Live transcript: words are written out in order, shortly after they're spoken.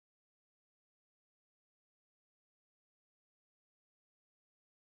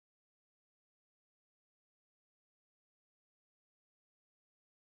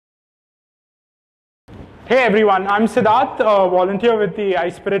Hey everyone, I'm Siddharth, a volunteer with the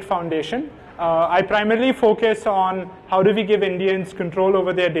iSPIRT Foundation. I primarily focus on how do we give Indians control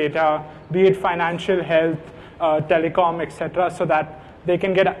over their data, be it financial, health, telecom, etc., so that they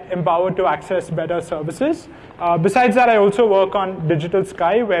can get empowered to access better services. Besides that, I also work on Digital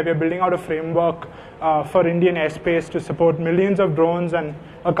Sky, where we're building out a framework for Indian airspace to support millions of drones and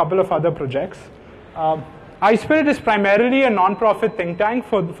a couple of other projects. iSPIRT is primarily a non-profit think tank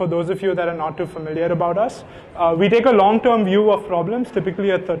for those of you that are not too familiar about us. We take a long-term view of problems,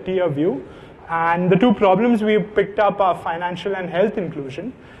 typically a 30-year view. And the two problems we picked up are financial and health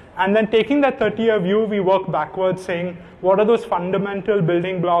inclusion. And then taking that 30-year view, we work backwards saying, what are those fundamental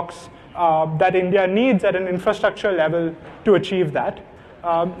building blocks that India needs at an infrastructure level to achieve that?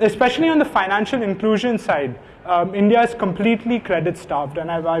 Especially on the financial inclusion side, India is completely credit starved,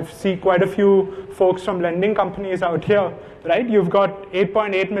 and I've seen quite a few folks from lending companies out here, right? You've got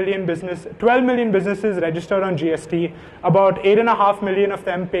 8.8 million 12 million businesses registered on GST, about 8.5 million of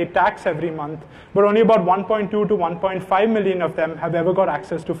them pay tax every month, but only about 1.2 to 1.5 million of them have ever got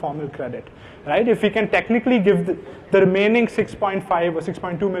access to formal credit, right? If we can technically give the remaining 6.5 or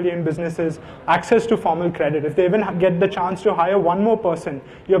 6.2 million businesses access to formal credit, if they even get the chance to hire one more person,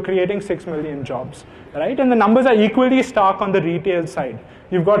 you're creating 6 million jobs, right? And the numbers are equally stark on the retail side.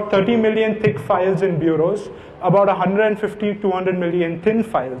 You've got 30 million thick files in bureaus, about 150, 200 million thin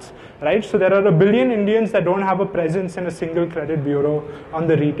files, right? So there are 1 billion Indians that don't have a presence in a single credit bureau on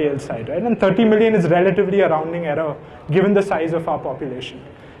the retail side, right? And 30 million is relatively a rounding error given the size of our population.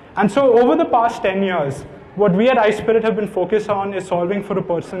 And so over the past 10 years, what we at iSPIRT have been focused on is solving for a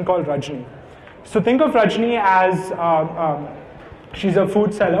person called Rajni. So think of Rajni as she's a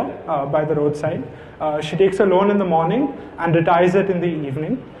food seller by the roadside. She takes a loan in the morning and retires it in the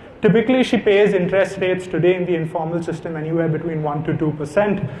evening. Typically, she pays interest rates today in the informal system anywhere between 1% to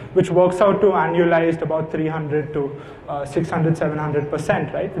 2%, which works out to annualized about 300 to 600,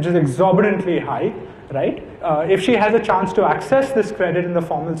 700%, right? Which is exorbitantly high, right? If she has a chance to access this credit in the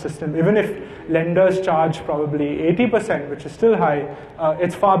formal system, even if lenders charge probably 80%, which is still high,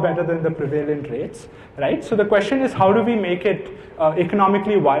 it's far better than the prevalent rates, right? So the question is, how do we make it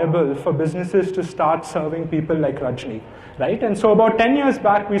economically viable for businesses to start serving people like Rajni, right? And so about 10 years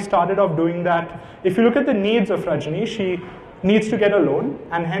back, we started off doing that. If you look at the needs of Rajni, she needs to get a loan,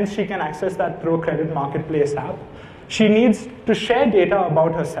 and hence she can access that through a credit marketplace app. She needs to share data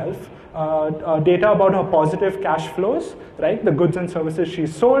about herself, data about her positive cash flows, right, the goods and services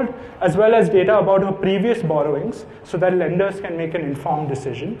she's sold, as well as data about her previous borrowings so that lenders can make an informed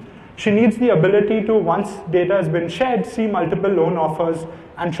decision. She needs the ability to, once data has been shared, see multiple loan offers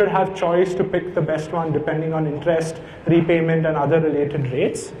and should have choice to pick the best one depending on interest, repayment, and other related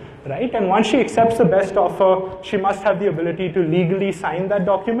rates, right? And once she accepts the best offer, she must have the ability to legally sign that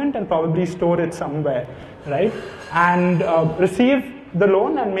document and probably store it somewhere, right? And receive the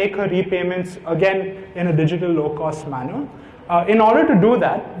loan and make her repayments, again, in a digital low-cost manner. In order to do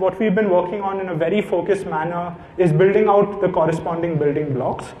that, what we've been working on in a very focused manner is building out the corresponding building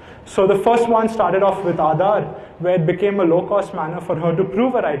blocks. So the first one started off with Aadhaar, where it became a low-cost manner for her to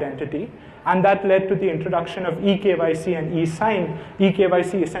prove her identity, and that led to the introduction of eKYC and eSign.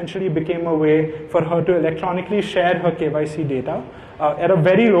 eKYC essentially became a way for her to electronically share her KYC data at a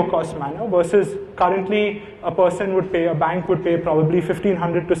very low-cost manner, versus currently a bank would pay probably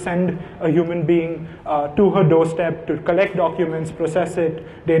 $1,500 to send a human being to her doorstep to collect documents, process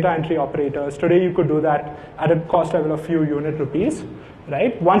it, data entry operators. Today you could do that at a cost level of few unit rupees,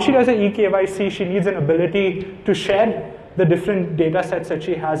 right? Once she does an eKYC, she needs an ability to share the different data sets that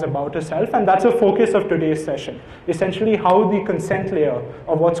she has about herself, and that's a focus of today's session. Essentially how the consent layer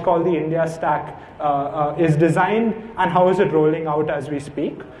of what's called the India stack is designed and how is it rolling out as we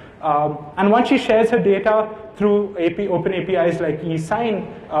speak. And once she shares her data through open APIs like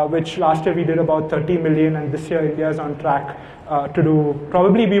eSign, which last year we did about 30 million, and this year India is on track to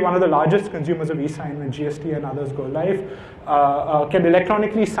probably be one of the largest consumers of eSign when GST and others go live, can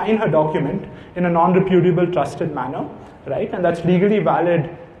electronically sign her document in a non-repudiable, trusted manner, right? And that's legally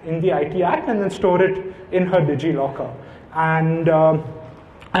valid in the IT Act, and then store it in her DigiLocker.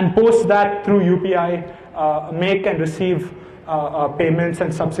 And post that through UPI, make and receive payments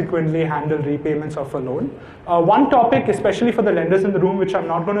and subsequently handle repayments of a loan. One topic, especially for the lenders in the room, which I'm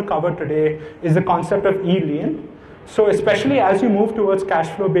not going to cover today, is the concept of e-lien. So especially as you move towards cash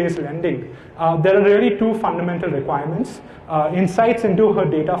flow-based lending, there are really two fundamental requirements. Insights into her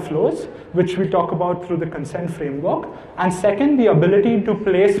data flows, which we talk about through the consent framework. And second, the ability to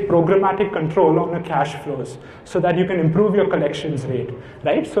place programmatic control on your cash flows so that you can improve your collections rate,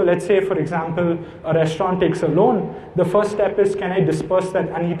 right? So let's say, for example, a restaurant takes a loan. The first step is, can I disperse that?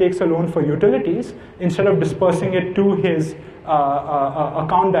 And he takes a loan for utilities. Instead of dispersing it to his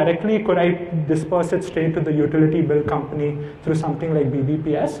account directly, could I disperse it straight to the utility bill company through something like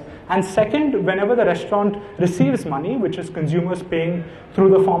BBPS? And second, whenever the restaurant receives money, which is consumers paying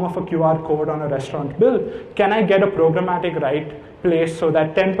through the form of a QR code on a restaurant bill, can I get a programmatic right placed so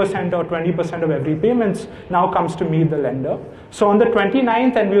that 10% or 20% of every payment now comes to me, the lender? So on the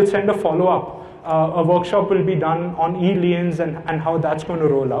 29th, and we'll send a follow-up, a workshop will be done on e-liens and how that's going to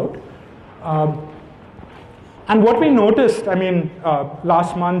roll out. And what we noticed, I mean,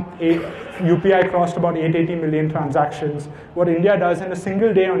 last month, UPI crossed about 880 million transactions. What India does in a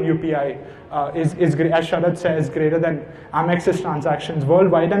single day on UPI is as Sharad says, greater than Amex's transactions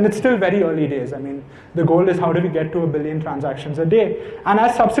worldwide, and it's still very early days. I mean, the goal is how do we get to 1 billion transactions a day? And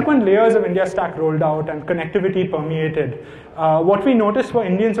as subsequent layers of India Stack rolled out and connectivity permeated, what we noticed were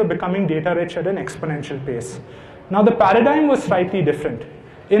Indians were becoming data rich at an exponential pace. Now, the paradigm was slightly different.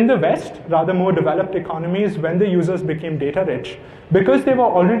 In the West, rather more developed economies, when the users became data rich, because they were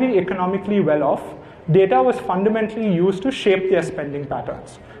already economically well off, data was fundamentally used to shape their spending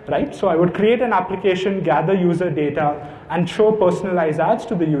patterns, right? So I would create an application, gather user data, and show personalized ads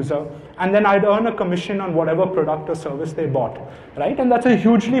to the user, and then I'd earn a commission on whatever product or service they bought, right? And that's a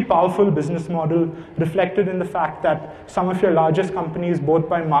hugely powerful business model reflected in the fact that some of your largest companies, both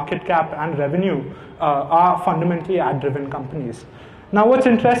by market cap and revenue, are fundamentally ad-driven companies. Now what's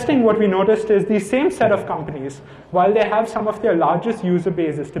interesting, what we noticed is these same set of companies, while they have some of their largest user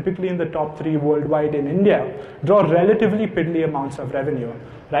bases, typically in the top 3 worldwide in India, draw relatively piddly amounts of revenue,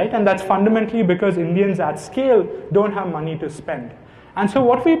 right? And that's fundamentally because Indians at scale don't have money to spend. And so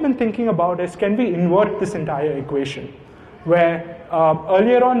what we've been thinking about is, can we invert this entire equation? Where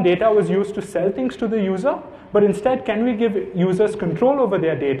earlier on data was used to sell things to the user, but instead, can we give users control over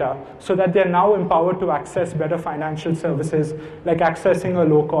their data so that they're now empowered to access better financial services, like accessing a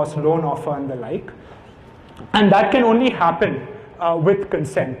low-cost loan offer and the like? And that can only happen with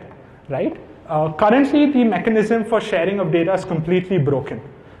consent, right? Currently, the mechanism for sharing of data is completely broken.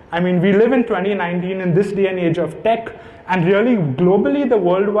 I mean, we live in 2019 in this day and age of tech, and really globally, the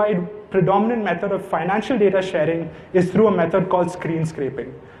worldwide predominant method of financial data sharing is through a method called screen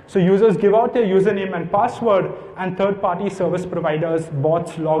scraping. So users give out their username and password, and third-party service providers,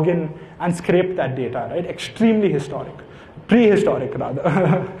 bots, log in and scrape that data, right? Extremely historic, prehistoric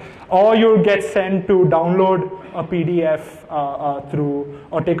rather. Or you get sent to download a PDF through,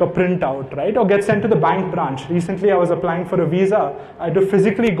 or take a printout, right? Or get sent to the bank branch. Recently I was applying for a visa. I had to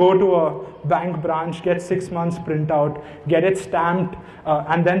physically go to a bank branch, get 6 months printout, get it stamped,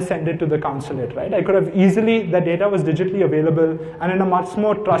 and then send it to the consulate, right? I could have easily, the data was digitally available, and in a much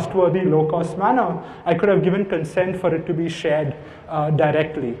more trustworthy, low-cost manner, I could have given consent for it to be shared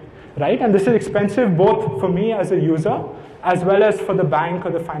directly, right? And this is expensive both for me as a user, as well as for the bank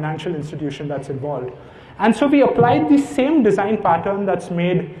or the financial institution that's involved. And so we applied the same design pattern that's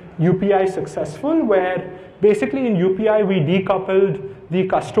made UPI successful, where basically in UPI we decoupled the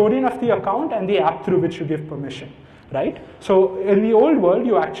custodian of the account and the app through which you give permission, right? So in the old world,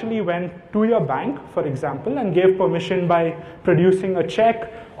 you actually went to your bank, for example, and gave permission by producing a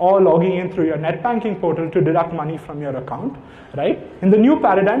check or logging in through your net banking portal to deduct money from your account, right? In the new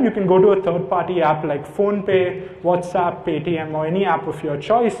paradigm, you can go to a third-party app like PhonePe, WhatsApp, Paytm, or any app of your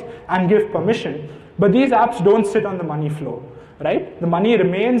choice and give permission. But these apps don't sit on the money flow, right? The money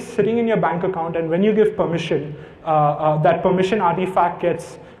remains sitting in your bank account, and when you give permission, that permission artifact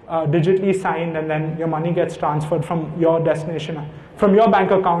gets digitally signed, and then your money gets transferred from your destination, from your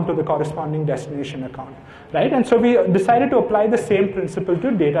bank account to the corresponding destination account, right? And so we decided to apply the same principle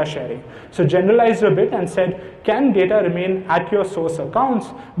to data sharing. So generalized a bit and said, can data remain at your source accounts,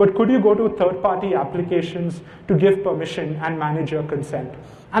 but could you go to third-party applications to give permission and manage your consent?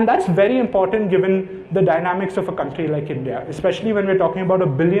 And that's very important given the dynamics of a country like India, especially when we're talking about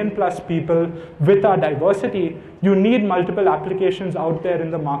 1 billion plus people with our diversity. You need multiple applications out there in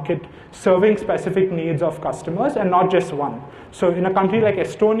the market serving specific needs of customers and not just one. So in a country like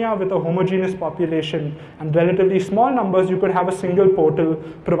Estonia with a homogeneous population and relatively small numbers, you could have a single portal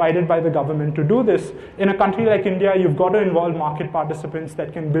provided by the government to do this. In a country like India, you've got to involve market participants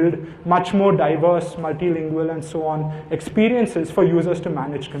that can build much more diverse, multilingual, and so on experiences for users to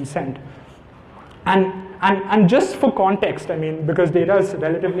manage consent. And just for context, I mean, because data is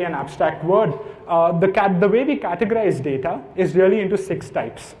relatively an abstract word, the way we categorize data is really into 6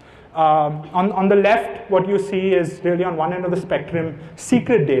 types. On the left, what you see is really on one end of the spectrum,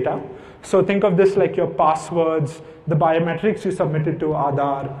 secret data. So think of this like your passwords, the biometrics you submitted to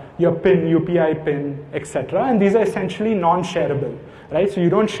Aadhaar, your PIN, UPI PIN, etc. And these are essentially non-shareable, right? So you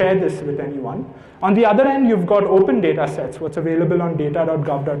don't share this with anyone. On the other end, you've got open data sets, what's available on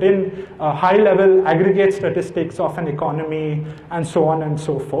data.gov.in, high-level aggregate statistics of an economy, and so on and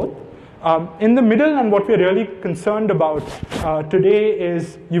so forth. In the middle, and what we're really concerned about today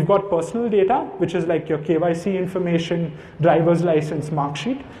is you've got personal data, which is like your KYC information, driver's license, mark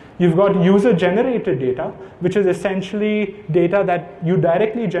sheet. You've got user-generated data, which is essentially data that you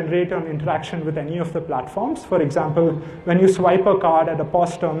directly generate on interaction with any of the platforms. For example, when you swipe a card at a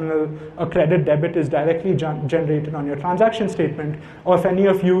POS terminal, a credit debit is directly generated on your transaction statement. Or if any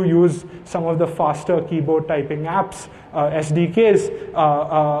of you use some of the faster keyboard typing apps, SDKs,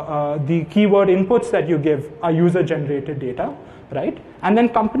 the keyword inputs that you give are user-generated data, right? And then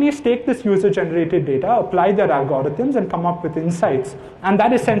companies take this user-generated data, apply their algorithms, and come up with insights. And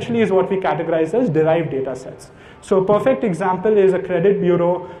that essentially is what we categorize as derived data sets. So a perfect example is a credit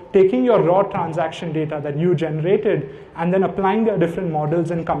bureau taking your raw transaction data that you generated and then applying their different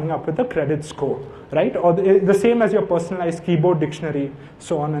models and coming up with a credit score, right? Or the same as your personalized keyboard dictionary,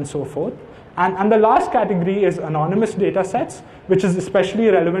 so on and so forth. And the last category is anonymous data sets, which is especially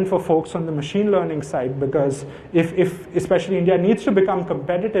relevant for folks on the machine learning side, because if especially India needs to become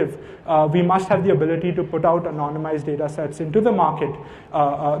competitive, we must have the ability to put out anonymized data sets into the market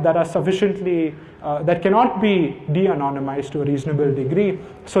that are sufficiently, that cannot be de-anonymized to a reasonable degree,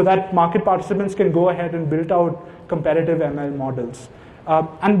 so that market participants can go ahead and build out competitive ML models.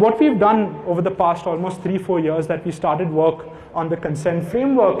 And what we've done over the past almost 3-4 years that we started work on the consent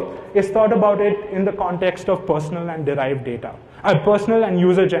framework is thought about it in the context of personal and derived data, personal and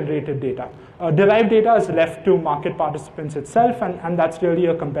user-generated data. Derived data is left to market participants itself, and that's really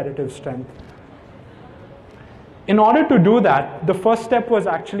a competitive strength. In order to do that, the first step was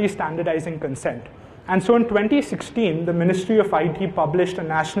actually standardizing consent. And so in 2016, the Ministry of IT published a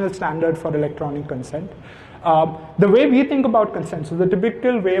national standard for electronic consent. The way we think about consent, so the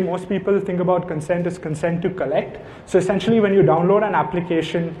typical way most people think about consent is consent to collect. So essentially when you download an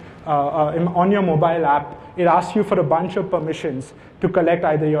application on your mobile app, it asks you for a bunch of permissions to collect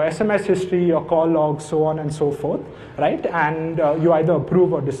either your SMS history, your call logs, so on and so forth, right? And you either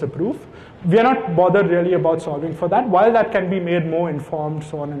approve or disapprove. We are not bothered really about solving for that, while that can be made more informed,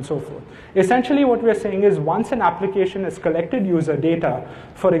 so on and so forth. Essentially what we're saying is once an application has collected user data,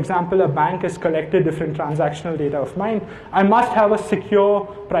 for example, a bank has collected different transactional data of mine, I must have a secure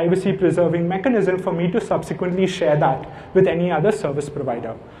privacy-preserving mechanism for me to subsequently share that with any other service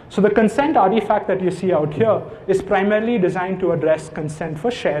provider. So the consent artifact that you see out here is primarily designed to address consent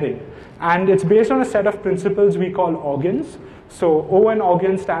for sharing. And it's based on a set of principles we call organs. So ON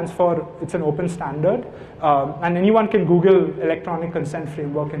organ stands for, it's an open standard, and anyone can Google electronic consent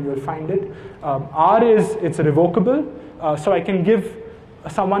framework and you'll find it. R is, it's revocable, so I can give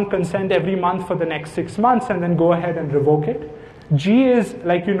someone consent every month for the next 6 months and then go ahead and revoke it. G is,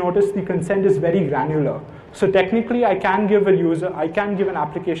 like you notice, the consent is very granular. So technically, I can give an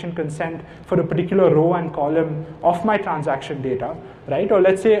application consent for a particular row and column of my transaction data, right? Or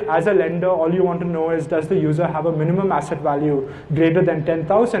let's say, as a lender, all you want to know is, does the user have a minimum asset value greater than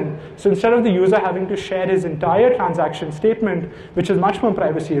 10,000? So instead of the user having to share his entire transaction statement, which is much more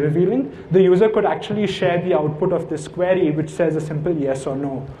privacy revealing, the user could actually share the output of this query, which says a simple yes or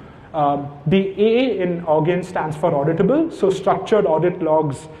no. The A in organ stands for auditable, so structured audit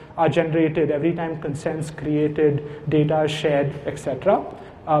logs are generated every time consents created, data is shared, etc.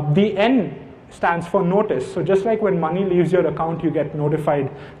 The N stands for notice, so just like when money leaves your account, you get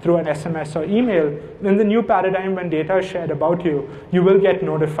notified through an SMS or email. In the new paradigm, when data is shared about you, you will get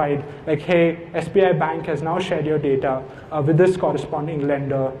notified, like, hey, SBI Bank has now shared your data with this corresponding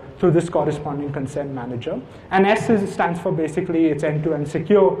lender through this corresponding consent manager. And S stands for basically it's end-to-end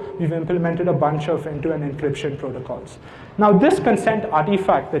secure. We've implemented a bunch of end-to-end encryption protocols. Now this consent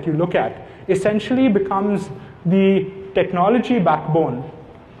artifact that you look at essentially becomes the technology backbone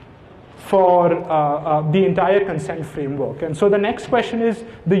for the entire consent framework. And so the next question is,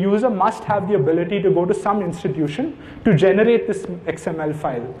 the user must have the ability to go to some institution to generate this XML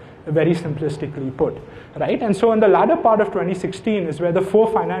file. very simplistically put, right? And so in the latter part of 2016 is where the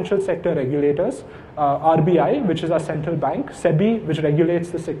 4 financial sector regulators, RBI, which is our central bank, SEBI, which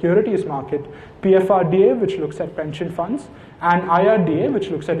regulates the securities market, PFRDA, which looks at pension funds, and IRDA, which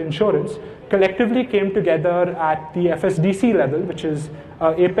looks at insurance, collectively came together at the FSDC level, which is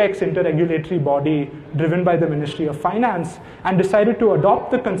apex interregulatory body driven by the Ministry of Finance, and decided to adopt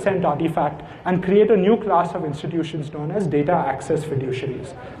the consent artifact and create a new class of institutions known as data access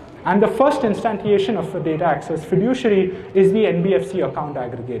fiduciaries. And the first instantiation of a data access fiduciary is the NBFC account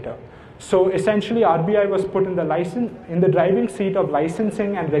aggregator. So essentially, RBI was put in the driving seat of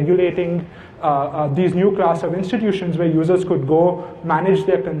licensing and regulating these new class of institutions where users could go manage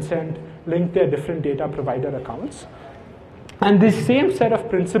their consent, link their different data provider accounts. And this same set of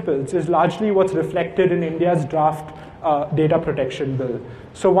principles is largely what's reflected in India's draft data protection bill.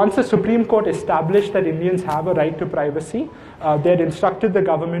 So once the Supreme Court established that Indians have a right to privacy, they had instructed the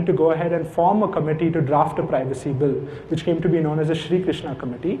government to go ahead and form a committee to draft a privacy bill, which came to be known as the Shri Krishna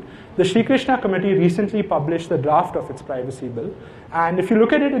Committee. The Shri Krishna Committee recently published the draft of its privacy bill. And if you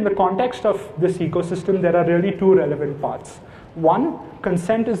look at it in the context of this ecosystem, there are really 2 relevant parts. One,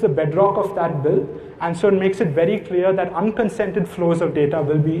 consent is the bedrock of that bill, and so it makes it very clear that unconsented flows of data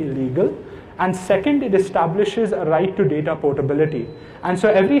will be illegal. And second, it establishes a right to data portability. And so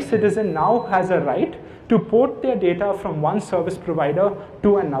every citizen now has a right to port their data from one service provider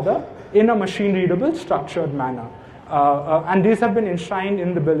to another in a machine-readable, structured manner. And these have been enshrined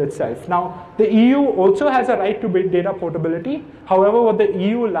in the bill itself. Now, the EU also has a right to data portability. However, what the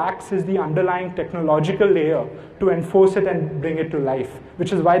EU lacks is the underlying technological layer to enforce it and bring it to life,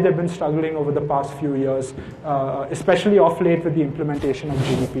 which is why they've been struggling over the past few years, especially off late with the implementation of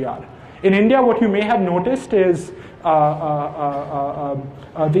GDPR. In India, what you may have noticed is the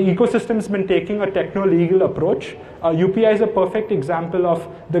ecosystem's been taking a techno-legal approach. UPI is a perfect example of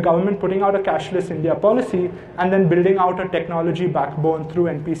the government putting out a cashless India policy and then building out a technology backbone through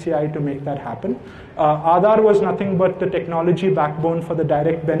NPCI to make that happen. Aadhaar was nothing but the technology backbone for the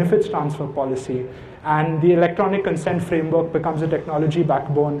direct benefits transfer policy. And the electronic consent framework becomes a technology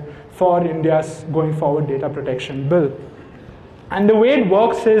backbone for India's going forward data protection bill. And the way it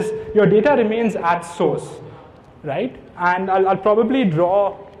works is your data remains at source, right? And I'll probably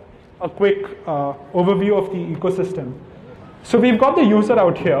draw a quick overview of the ecosystem. So we've got the user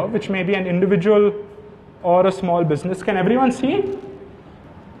out here, which may be an individual or a small business. Can everyone see?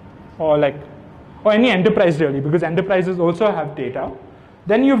 Or any enterprise really, because enterprises also have data.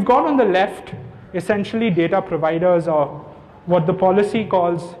 Then you've got on the left, essentially data providers, or what the policy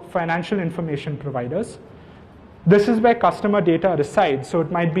calls financial information providers. This is where customer data resides. So it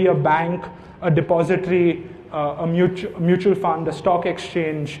might be a bank, a depository, a mutual fund, a stock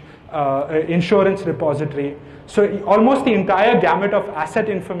exchange, insurance repository. So almost the entire gamut of asset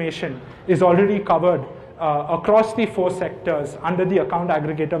information is already covered across the 4 sectors under the Account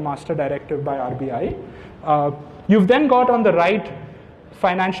Aggregator Master Directive by RBI. You've then got on the right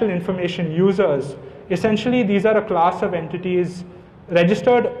financial information users. Essentially, these are a class of entities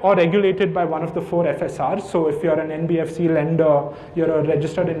registered or regulated by one of the 4 FSRs. So if you're an NBFC lender, you're a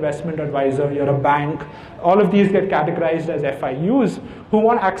registered investment advisor, you're a bank, all of these get categorized as FIUs who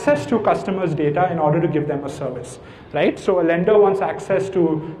want access to customers' data in order to give them a service, right? So a lender wants access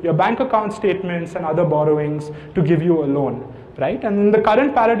to your bank account statements and other borrowings to give you a loan, right? And in the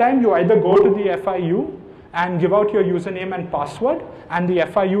current paradigm, you either go to the FIU and give out your username and password, and the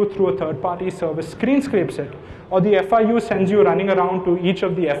FIU through a third-party service screen scrapes it, or the FIU sends you running around to each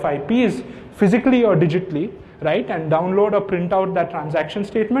of the FIPs physically or digitally, right, and download or print out that transaction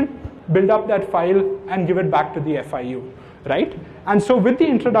statement, build up that file, and give it back to the FIU, right? And so with the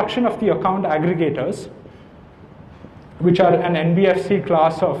introduction of the account aggregators, which are an NBFC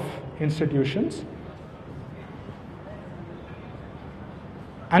class of institutions,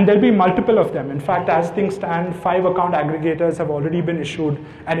 and there'll be multiple of them. In fact, as things stand, 5 account aggregators have already been issued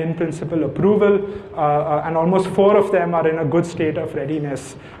an in-principle approval, and almost 4 of them are in a good state of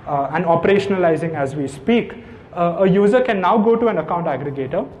readiness and operationalizing as we speak. A user can now go to an account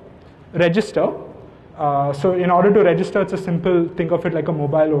aggregator, register. So in order to register, it's a simple, think of it like a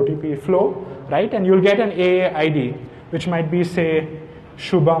mobile OTP flow, right? And you'll get an AA ID, which might be, say,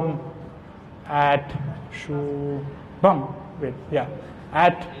 Shubham at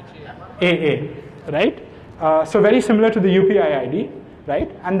AA, right? So very similar to the UPI ID,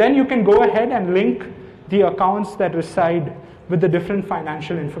 right? And then you can go ahead and link the accounts that reside with the different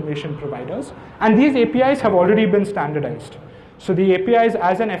financial information providers. And these APIs have already been standardized. So the APIs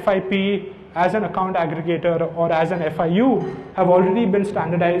as an FIP, as an account aggregator, or as an FIU have already been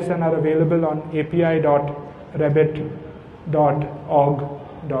standardized and are available on api.rebit.org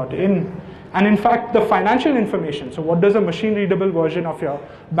 .in. And in fact, the financial information, so what does a machine-readable version of your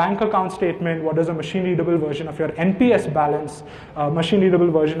bank account statement, what does a machine-readable version of your NPS balance,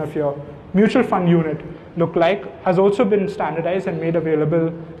 machine-readable version of your mutual fund unit look like, has also been standardized and made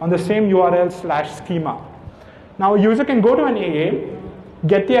available on the same URL/schema. Now, a user can go to an AA,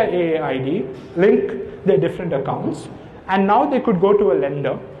 get their AA ID, link their different accounts, and now they could go to a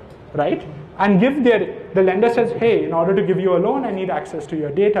lender, right? And the lender says, hey, in order to give you a loan, I need access to your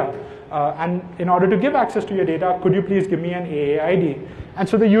data. And in order to give access to your data, could you please give me an AA ID? And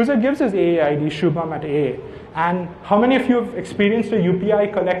so the user gives his AA ID, Shubham at AA. And how many of you have experienced a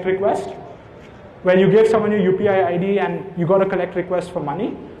UPI collect request? Where you give someone your UPI ID and you got a collect request for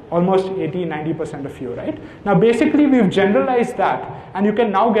money? Almost 80-90% of you, right? Now basically we've generalized that, and you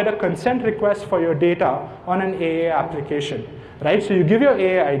can now get a consent request for your data on an AA application, right? So you give your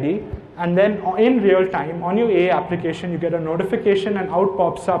AA ID, and then in real time on your AA application you get a notification, and out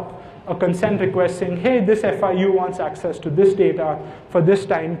pops up a consent request saying, hey, this FIU wants access to this data for this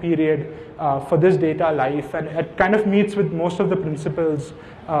time period, for this data life, and it kind of meets with most of the principles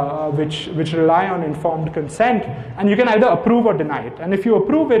which rely on informed consent, and you can either approve or deny it. And if you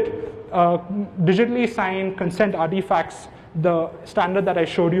approve it, digitally signed consent artifacts, the standard that I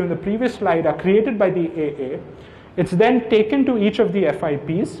showed you in the previous slide, are created by the AA. It's then taken to each of the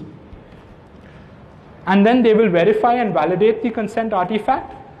FIPs, and then they will verify and validate the consent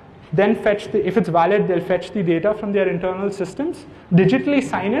artifact. Then if it's valid, they'll fetch the data from their internal systems, digitally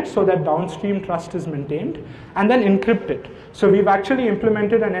sign it so that downstream trust is maintained, and then encrypt it. So we've actually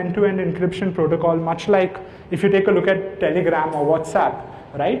implemented an end-to-end encryption protocol, much like if you take a look at Telegram or WhatsApp,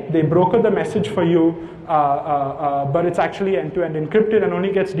 right? They broker the message for you, but it's actually end-to-end encrypted and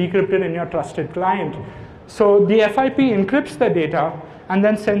only gets decrypted in your trusted client. So the FIP encrypts the data and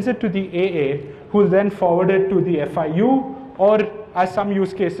then sends it to the AA, who will then forward it to the FIU, or as some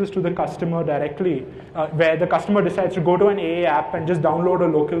use cases to the customer directly, where the customer decides to go to an AA app and just download a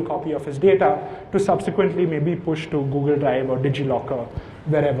local copy of his data to subsequently maybe push to Google Drive or DigiLocker,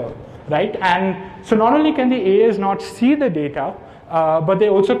 wherever, right? And so not only can the AAs not see the data, but they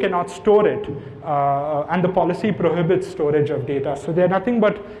also cannot store it, and the policy prohibits storage of data. So they're nothing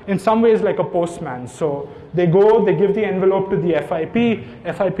but, in some ways, like a postman. So they go, they give the envelope to the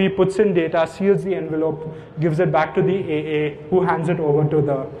FIP puts in data, seals the envelope, gives it back to the AA, who hands it over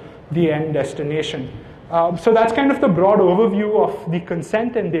to the end destination. So that's kind of the broad overview of the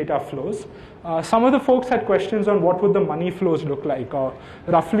consent and data flows. Some of the folks had questions on what would the money flows look like, or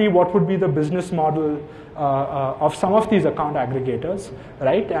roughly what would be the business model of some of these account aggregators,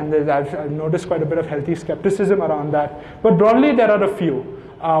 right? And I've noticed quite a bit of healthy skepticism around that. But broadly, there are a few.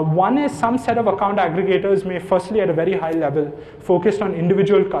 One is some set of account aggregators may firstly at a very high level focus on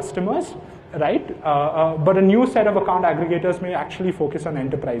individual customers, right? But a new set of account aggregators may actually focus on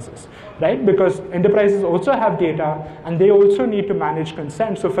enterprises, right? Because enterprises also have data and they also need to manage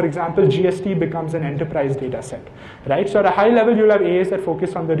consent. So for example, GST becomes an enterprise data set, right? So at a high level, you'll have AAs that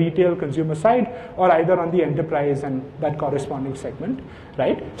focus on the retail consumer side or either on the enterprise and that corresponding segment,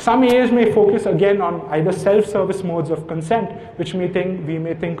 right? Some AAs may focus again on either self-service modes of consent, which we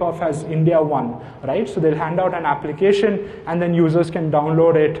may think of as India One, right? So they'll hand out an application and then users can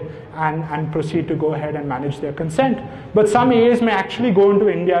download it and proceed to go ahead and manage their consent. But some AAs may actually go into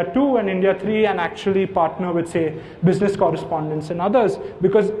India 2 and India 3 and actually partner with, say, business correspondents and others,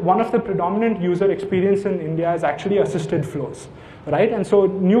 because one of the predominant user experience in India is actually assisted flows, right? And so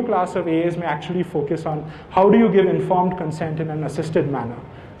new class of AAs may actually focus on how do you give informed consent in an assisted manner,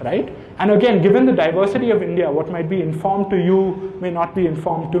 right? And again, given the diversity of India, what might be informed to you may not be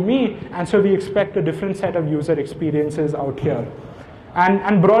informed to me, and so we expect a different set of user experiences out here.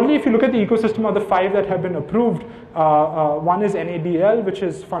 And broadly, if you look at the ecosystem of the 5 that have been approved, one is NABL, which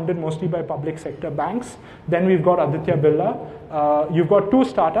is funded mostly by public sector banks. Then we've got Aditya Birla. You've got 2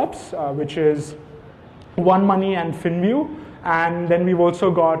 startups, which is One Money and FinView. And then we've also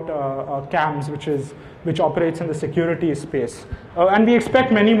got CAMS, which operates in the security space. And we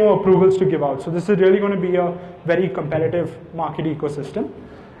expect many more approvals to give out. So this is really going to be a very competitive market ecosystem.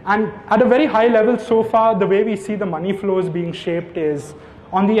 And at a very high level so far, the way we see the money flows being shaped is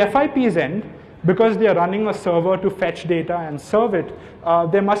on the FIP's end, because they are running a server to fetch data and serve it,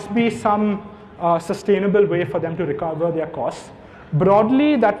 there must be some sustainable way for them to recover their costs.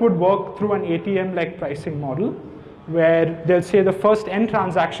 Broadly, that would work through an ATM-like pricing model, where they'll say the first N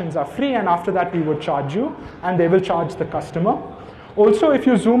transactions are free and after that we would charge you, and they will charge the customer. Also, if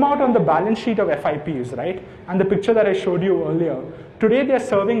you zoom out on the balance sheet of FIPs, right, and the picture that I showed you earlier, today they're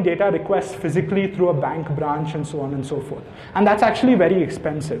serving data requests physically through a bank branch and so on and so forth. And that's actually very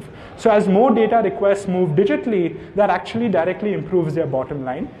expensive. So as more data requests move digitally, that actually directly improves their bottom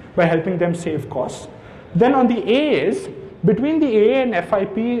line by helping them save costs. Then on the AAs, between the AA and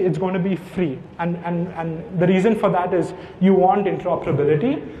FIP, it's going to be free. And the reason for that is you want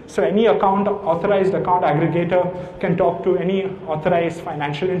interoperability. So any authorized account aggregator can talk to any authorized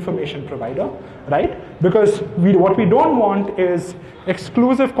financial information provider, right? Because what we don't want is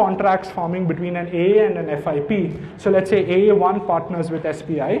exclusive contracts forming between an AA and an FIP. So let's say AA1 partners with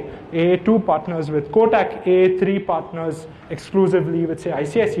SBI, AA2 partners with Kotak, AA3 partners exclusively with, say,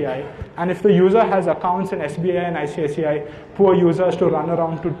 ICICI. And if the user has accounts in SBI and ICICI, poor users to run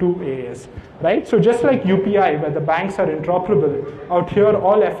around to 2 AAs, right? So just like UPI, where the banks are interoperable, out here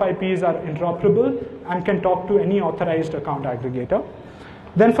all FIPs are interoperable and can talk to any authorized account aggregator.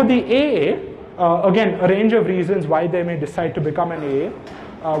 Then for the AA, again, a range of reasons why they may decide to become an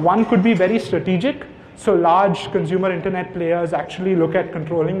AA. One could be very strategic. So large consumer internet players actually look at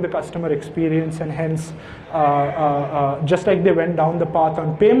controlling the customer experience, and hence, just like they went down the path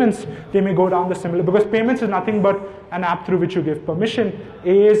on payments, they may go down the similar, because payments is nothing but an app through which you give permission.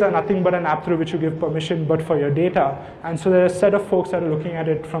 AAs are nothing but an app through which you give permission, but for your data. And so there are a set of folks that are looking at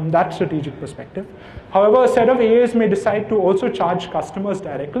it from that strategic perspective. However, a set of AAs may decide to also charge customers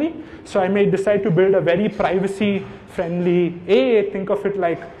directly. So I may decide to build a very privacy-friendly AA. Think of it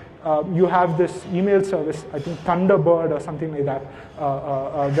like you have this email service, I think Thunderbird or something like that,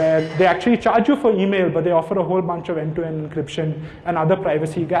 where they actually charge you for email, but they offer a whole bunch of end-to-end encryption and other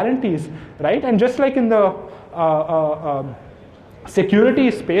privacy guarantees, right? And just like in the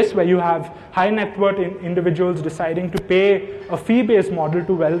security space, where you have high net worth individuals deciding to pay a fee-based model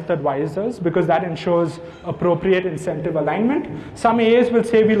to wealth advisors because that ensures appropriate incentive alignment, some AAs will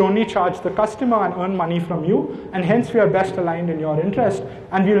say we'll only charge the customer and earn money from you, and hence we are best aligned in your interest,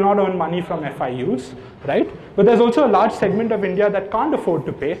 and we'll not earn money from FIUs, right? But there's also a large segment of India that can't afford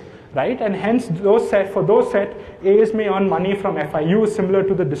to pay, right? And hence for those set, AAs may earn money from FIUs similar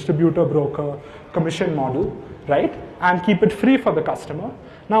to the distributor broker commission model, right? And keep it free for the customer.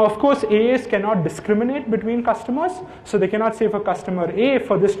 Now, of course, AAs cannot discriminate between customers. So they cannot say for customer A,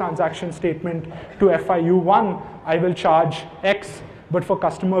 for this transaction statement to FIU1, I will charge X. But for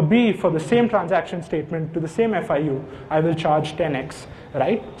customer B, for the same transaction statement to the same FIU, I will charge 10X,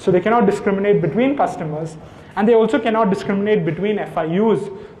 right? So they cannot discriminate between customers. And they also cannot discriminate between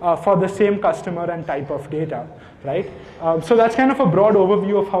FIUs for the same customer and type of data, right? So that's kind of a broad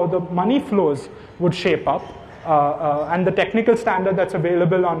overview of how the money flows would shape up. And the technical standard that's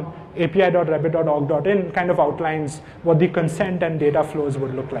available on api.rebit.org.in kind of outlines what the consent and data flows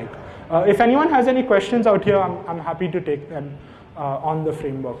would look like. If anyone has any questions out here, I'm happy to take them on the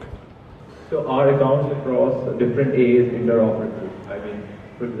framework. So are accounts across different A's interoperable? I mean,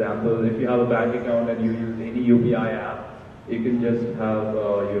 for example, if you have a bank account and you use any UPI app, you can just have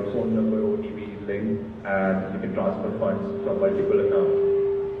your phone number, OTP link, and you can transfer funds from multiple accounts.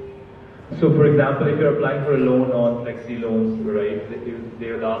 So for example, if you're applying for a loan on flexi loans, right,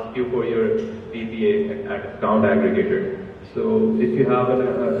 they will ask you for your DPA account aggregator. So if you have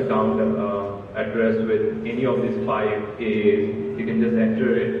an account address with any of these 5 A's, you can just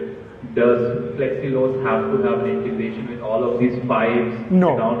enter it. Does flexi loans have to have an integration with all of these 5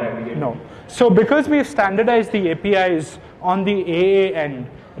 account aggregators? No. So because we've standardized the APIs on the AA end,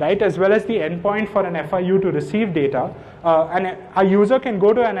 right, as well as the endpoint for an FIU to receive data, and a user can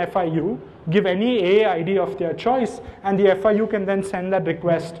go to an FIU, give any AA ID of their choice, and the FIU can then send that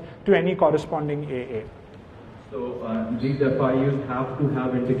request to any corresponding AA. So these FIUs have to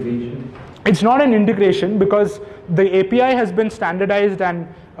have integration? It's not an integration because the API has been standardized, and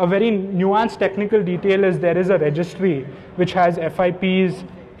a very nuanced technical detail is there is a registry which has FIPs,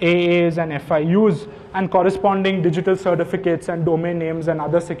 AAs, and FIUs, and corresponding digital certificates and domain names and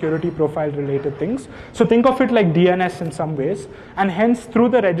other security profile related things. So think of it like DNS in some ways, and hence through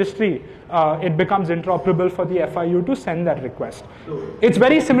the registry it becomes interoperable for the FIU to send that request. It's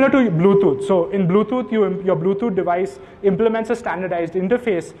very similar to Bluetooth. So in Bluetooth, your Bluetooth device implements a standardized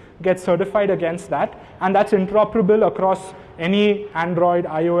interface, gets certified against that, and that's interoperable across any Android,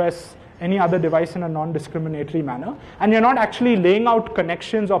 iOS, any other device in a non-discriminatory manner. And you're not actually laying out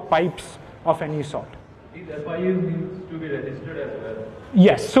connections or pipes of any sort. These FIUs need to be registered as well?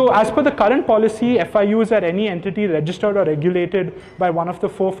 Yes. So as per the current policy, FIUs are any entity registered or regulated by one of the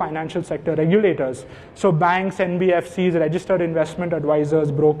 4 financial sector regulators. So banks, NBFCs, registered investment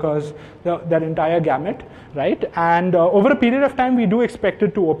advisors, brokers, that entire gamut, right? And over a period of time, we do expect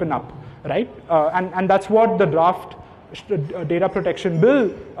it to open up, right? And that's what the draft data protection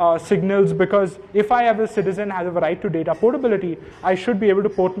bill signals, because if I, as a citizen, have a right to data portability, I should be able to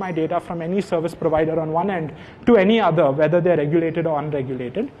port my data from any service provider on one end to any other, whether they're regulated or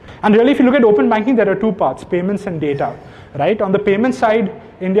unregulated. And really, if you look at open banking, there are two parts, payments and data. Right? On the payment side,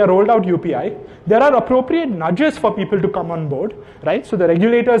 India rolled out UPI. There are appropriate nudges for people to come on board, right? So the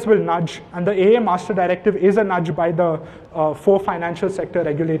regulators will nudge, and the AA Master Directive is a nudge by the 4 financial sector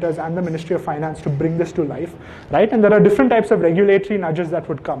regulators and the Ministry of Finance to bring this to life, right? And there are different types of regulatory nudges that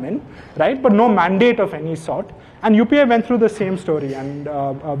would come in, right? But no mandate of any sort. And UPI went through the same story, and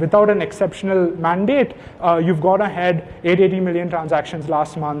without an exceptional mandate, you've gone ahead, 880 million transactions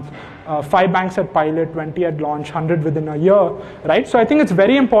last month, 5 banks at pilot, 20 at launch, 100 within a year, right? So I think it's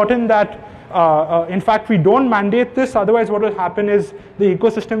very important that in fact, we don't mandate this, otherwise what will happen is the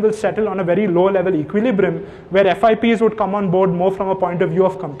ecosystem will settle on a very low-level equilibrium where FIPs would come on board more from a point of view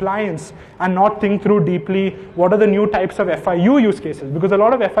of compliance and not think through deeply what are the new types of FIU use cases, because a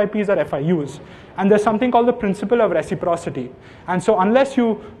lot of FIPs are FIUs. And there's something called the principle of reciprocity. And so unless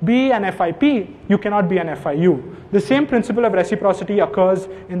you be an FIP, you cannot be an FIU. The same principle of reciprocity occurs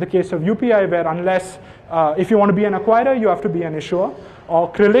in the case of UPI, where unless, if you want to be an acquirer, you have to be an issuer. Or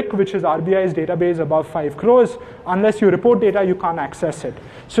CRILIC, which is RBI's database above 5 crores, unless you report data, you can't access it.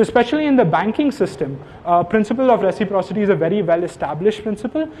 So especially in the banking system, principle of reciprocity is a very well-established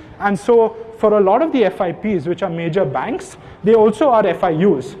principle. And so for a lot of the FIPs, which are major banks, they also are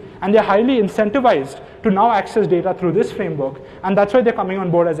FIUs. And they're highly incentivized to now access data through this framework. And that's why they're coming on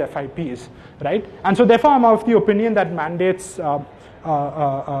board as FIPs, right? And so therefore, I'm of the opinion that mandates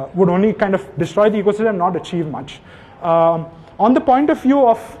would only kind of destroy the ecosystem, not achieve much. On the point of view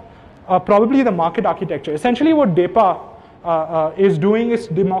of probably the market architecture, essentially what DEPA is doing is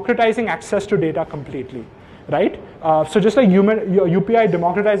democratizing access to data completely, right? So just like UPI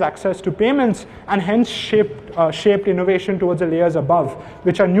democratized access to payments and hence shaped innovation towards the layers above,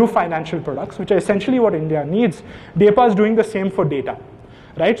 which are new financial products, which are essentially what India needs, DEPA is doing the same for data,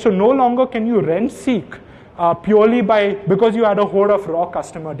 right? So no longer can you rent seek purely because you had a hoard of raw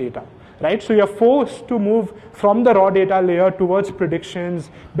customer data. Right? So you're forced to move from the raw data layer towards predictions,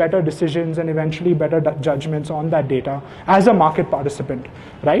 better decisions, and eventually better judgments on that data as a market participant,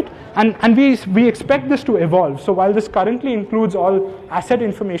 right? And we expect this to evolve. So while this currently includes all asset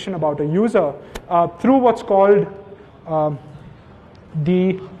information about a user, through what's called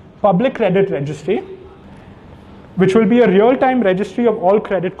the Public Credit Registry, which will be a real-time registry of all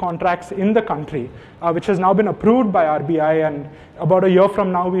credit contracts in the country, which has now been approved by RBI, and about a year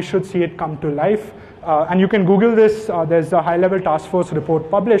from now, we should see it come to life. And you can Google this, there's a high-level task force report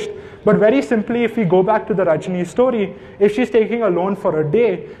published. But very simply, if we go back to the Rajni story, if she's taking a loan for a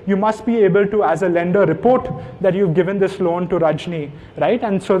day, you must be able to, as a lender, report that you've given this loan to Rajni, right?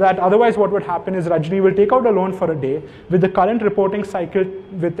 And so that otherwise what would happen is Rajni will take out a loan for a day with the current reporting cycle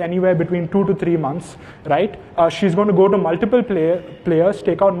with anywhere between 2 to 3 months, right? She's going to go to multiple players,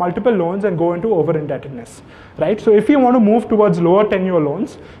 take out multiple loans and go into over-indebtedness, right? So if you want to move towards lower tenure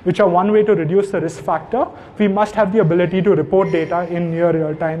loans, which are one way to reduce the risk factor, we must have the ability to report data in near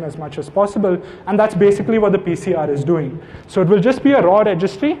real time as much as possible, and that's basically what the PCR is doing. So it will just be a raw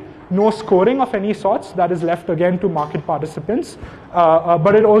registry, no scoring of any sorts, that is left again to market participants,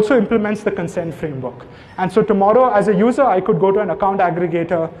 but it also implements the consent framework. And so tomorrow as a user, I could go to an account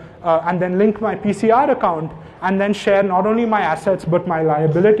aggregator and then link my PCR account and then share not only my assets but my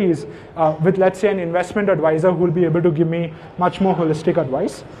liabilities with, let's say, an investment advisor who will be able to give me much more holistic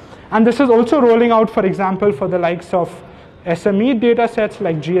advice. And this is also rolling out, for example, for the likes of SME data sets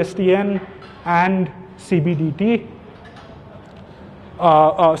like GSTN and CBDT.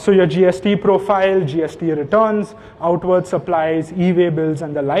 So your GST profile, GST returns, outward supplies, e-way bills,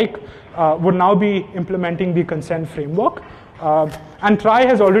 and the like would now be implementing the consent framework. And TRAI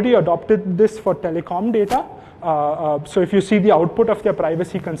has already adopted this for telecom data. So if you see the output of their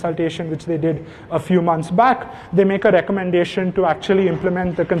privacy consultation, which they did a few months back, they make a recommendation to actually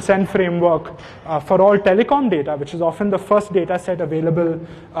implement the consent framework for all telecom data, which is often the first data set available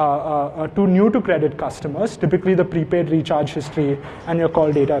to new-to-credit customers, typically the prepaid recharge history and your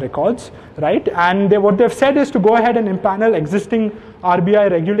call data records, right? And what they've said is to go ahead and impanel existing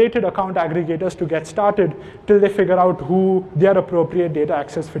RBI-regulated account aggregators to get started till they figure out who their appropriate data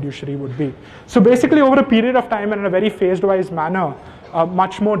access fiduciary would be. So basically, over a period of time and in a very phased-wise manner,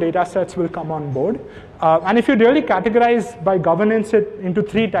 much more data sets will come on board. And if you really categorize by governance it into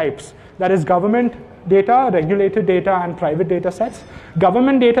 3 types, that is government data, regulated data, and private data sets.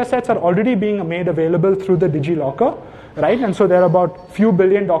 Government data sets are already being made available through the DigiLocker. right? And so there are about few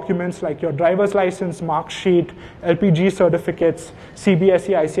billion documents like your driver's license, mark sheet, LPG certificates,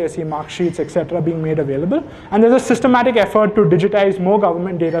 CBSE, ICSE mark sheets, etc. being made available. And there's a systematic effort to digitize more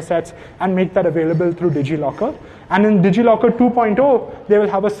government data sets and make that available through DigiLocker. And in DigiLocker 2.0, they will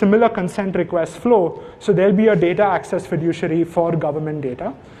have a similar consent request flow. So there'll be a data access fiduciary for government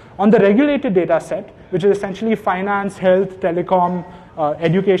data. On the regulated data set, which is essentially finance, health, telecom,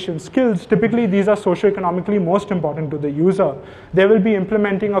 education, skills, typically these are socioeconomically most important to the user. They will be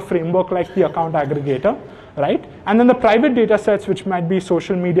implementing a framework like the account aggregator, right? And then the private data sets, which might be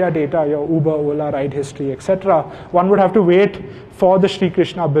social media data, your Uber, Ola, ride history, etc. One would have to wait for the Sri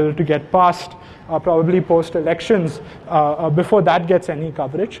Krishna bill to get passed, probably post-elections, before that gets any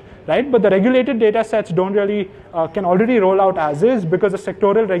coverage, right? But the regulated data sets don't really, can already roll out as is because the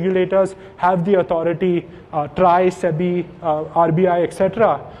sectoral regulators have the authority, TRAI, SEBI, RBI,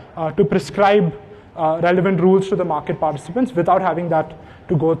 etc., to prescribe relevant rules to the market participants without having that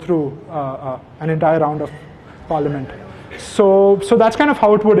to go through an entire round of parliament. So that's kind of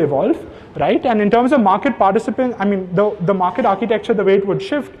how it would evolve, right? And in terms of market participants, I mean, the market architecture, the way it would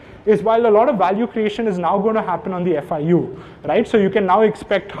shift is while a lot of value creation is now going to happen on the FIU, right? So you can now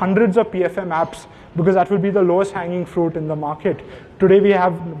expect hundreds of PFM apps because that will be the lowest hanging fruit in the market. Today we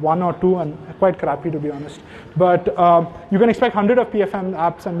have one or two and quite crappy to be honest. But you can expect hundreds of PFM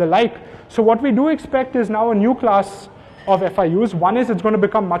apps and the like. So what we do expect is now a new class of FIUs. One is it's going to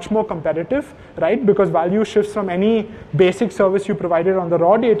become much more competitive, right? Because value shifts from any basic service you provided on the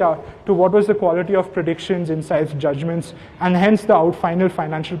raw data to what was the quality of predictions, insights, judgments, and hence the final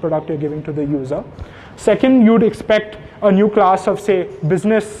financial product you're giving to the user. Second, you'd expect a new class of, say,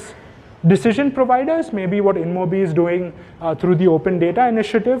 business decision providers, maybe what InMobi is doing through the Open Data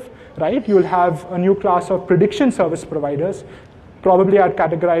Initiative, right? You'll have a new class of prediction service providers. Probably I'd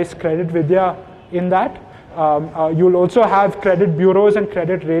categorize Credit Vidya in that. You'll also have credit bureaus and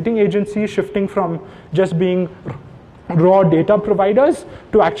credit rating agencies shifting from just being raw data providers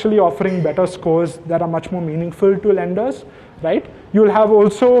to actually offering better scores that are much more meaningful to lenders, right? You'll have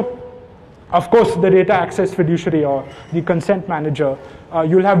also, of course, the data access fiduciary or the consent manager.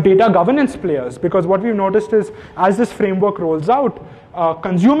 You'll have data governance players because what we've noticed is as this framework rolls out,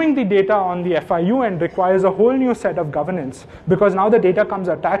 consuming the data on the FIU end requires a whole new set of governance because now the data comes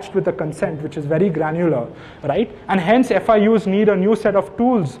attached with the consent, which is very granular, right? And hence FIUs need a new set of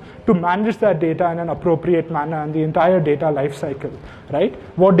tools to manage that data in an appropriate manner and the entire data lifecycle, right?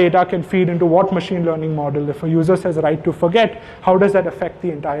 What data can feed into what machine learning model? If a user says right to forget, how does that affect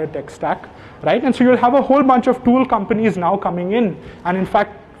the entire tech stack, right? And so you'll have a whole bunch of tool companies now coming in, and in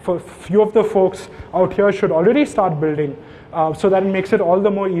fact, for a few of the folks out here should already start building so that it makes it all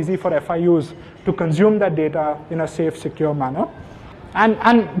the more easy for FIUs to consume that data in a safe, secure manner.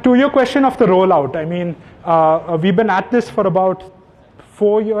 And to your question of the rollout, I mean, we've been at this for about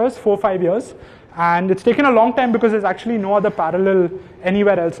 4 or 5 years, and it's taken a long time because there's actually no other parallel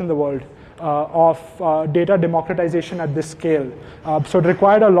anywhere else in the world of data democratization at this scale. So it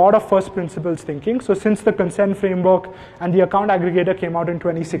required a lot of first principles thinking. So since the consent framework and the account aggregator came out in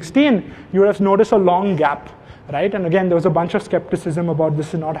 2016, you would have noticed a long gap, right? And again, there was a bunch of skepticism about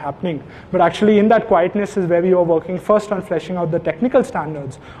this is not happening. But actually in that quietness is where we were working first on fleshing out the technical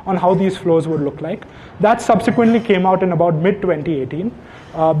standards on how these flows would look like. That subsequently came out in about mid-2018.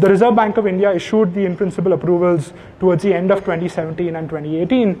 The Reserve Bank of India issued the in-principle approvals towards the end of 2017 and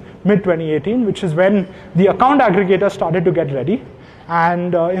 2018, mid-2018, which is when the account aggregator started to get ready.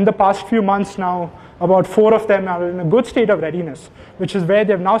 And in the past few months now, about 4 of them are in a good state of readiness, which is where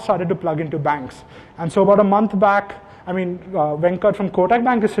they've now started to plug into banks. And so about a month back, I mean, Venkat from Kotak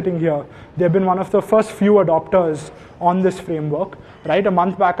Bank is sitting here. They've been one of the first few adopters on this framework, right? A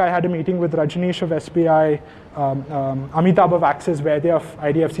month back, I had a meeting with Rajneesh of SBI, Amitabh of Axis, where they are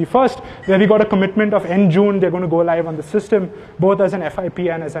IDFC First, where we got a commitment of end June, they're going to go live on the system, both as an FIP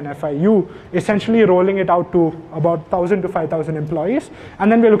and as an FIU, essentially rolling it out to about 1,000 to 5,000 employees.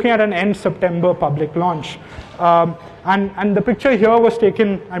 And then we're looking at an end September public launch. And the picture here was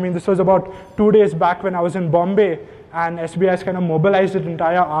taken, I mean, this was about 2 days back when I was in Bombay, and SBI has kind of mobilized its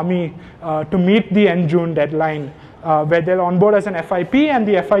entire army to meet the end June deadline, where they'll onboard as an FIP and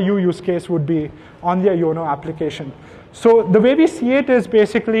the FIU use case would be on their YONO application. So the way we see it is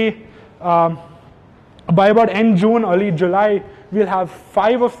basically by about end June, early July, we'll have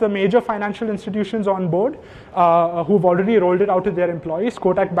 5 of the major financial institutions on board who've already rolled it out to their employees.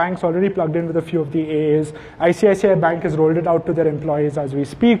 Kotak Bank's already plugged in with a few of the AAs. ICICI Bank has rolled it out to their employees as we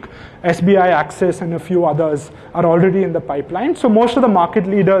speak. SBI, Axis, and a few others are already in the pipeline. So most of the market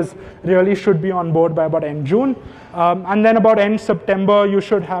leaders really should be on board by about end June. And then about end September, you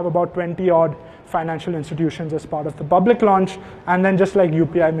should have about 20 odd financial institutions as part of the public launch, and then just like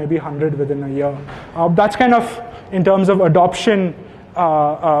UPI, maybe 100 within a year. That's kind of in terms of adoption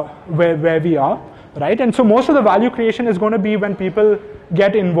where we are, right? And so most of the value creation is going to be when people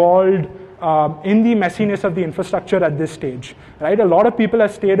get involved in the messiness of the infrastructure at this stage, right? A lot of people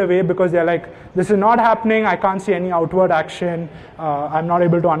have stayed away because they're like, this is not happening, I can't see any outward action, I'm not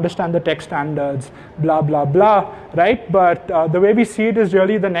able to understand the tech standards, blah, blah, blah, right? But the way we see it is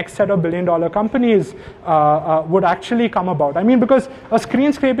really the next set of billion-dollar companies would actually come about. I mean, because a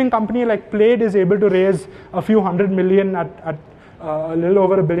screen scraping company like Plaid is able to raise a few $100 million at a little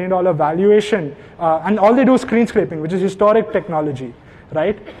over $1 billion valuation, and all they do is screen scraping, which is historic technology.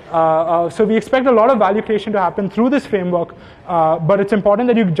 Right? So we expect a lot of value creation to happen through this framework, but it's important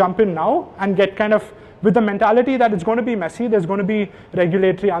that you jump in now and get kind of with the mentality that it's going to be messy, there's going to be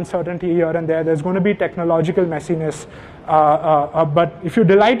regulatory uncertainty here and there, there's going to be technological messiness, but if you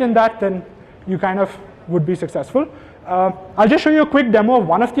delight in that, then you kind of would be successful. I'll just show you a quick demo of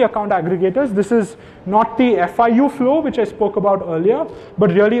one of the account aggregators. This is not the FIU flow, which I spoke about earlier,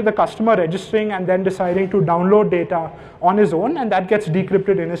 but really the customer registering and then deciding to download data on his own, and that gets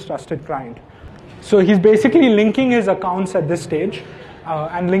decrypted in his trusted client. So he's basically linking his accounts at this stage,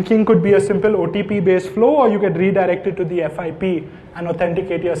 and linking could be a simple OTP-based flow, or you get redirected to the FIP and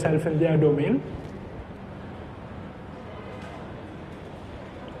authenticate yourself in their domain.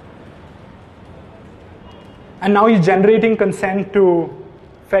 And now he's generating consent to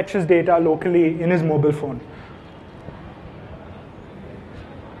fetch his data locally in his mobile phone.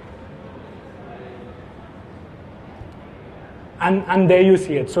 And there you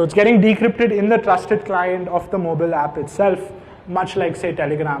see it. So it's getting decrypted in the trusted client of the mobile app itself, much like, say,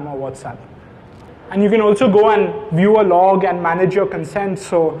 Telegram or WhatsApp. And you can also go and view a log and manage your consent.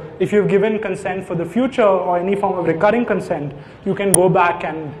 So if you've given consent for the future or any form of recurring consent, you can go back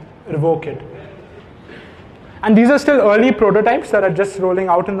and revoke it. And these are still early prototypes that are just rolling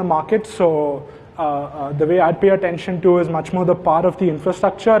out in the market. So the way I'd pay attention to is much more the part of the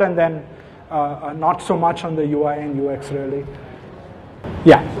infrastructure, and then not so much on the UI and UX really.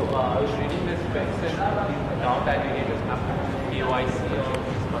 Yeah. So I was reading the specs and these account aggregators have to KYC of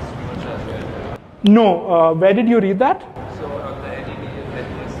these customers as well. No, where did you read that? So on the NEDL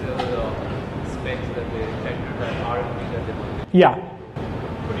specs that they entered that RFP that they put. Yeah.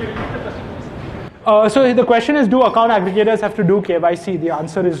 Could you repeat the question? So the question is, do account aggregators have to do KYC? The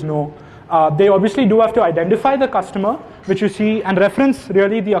answer is no. They obviously do have to identify the customer, which you see, and reference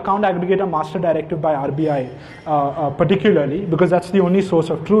really the account aggregator master directive by RBI particularly, because that's the only source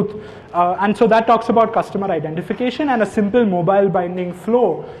of truth. And so that talks about customer identification, and a simple mobile binding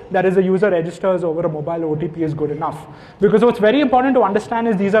flow that is a user registers over a mobile OTP is good enough. Because what's very important to understand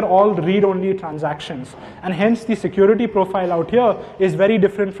is these are all read-only transactions, and hence the security profile out here is very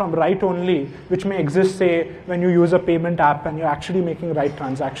different from write-only, which may exist, say, when you use a payment app and you're actually making write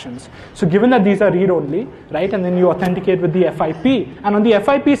transactions. So given that these are read-only, right, and then you authenticate with the FIP, and on the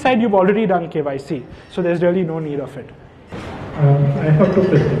FIP side, you've already done KYC, so there's really no need of it. I have two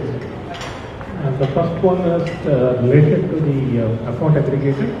questions. The first one is related to the account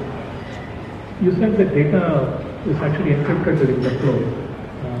aggregator. You said the data is actually encrypted during the flow.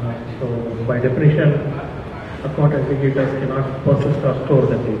 So by definition, account aggregators cannot persist or store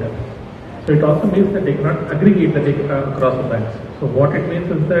the data. So it also means that they cannot aggregate the data across the banks. So what it means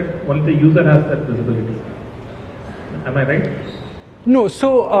is that only the user has that visibility. Am I right? No,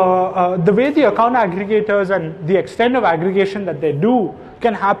 so the way the account aggregators and the extent of aggregation that they do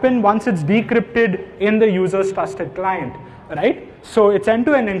can happen once it's decrypted in the user's trusted client, right? So it's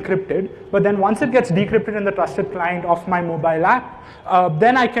end-to-end encrypted, but then once it gets decrypted in the trusted client of my mobile app,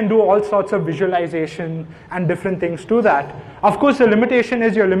 then I can do all sorts of visualization and different things to that. Of course, the limitation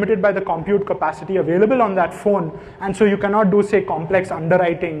is you're limited by the compute capacity available on that phone, and so you cannot do, say, complex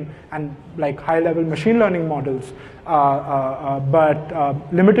underwriting and like high-level machine learning models.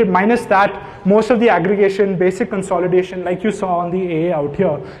 But limited minus that, most of the aggregation, basic consolidation, like you saw on the AA out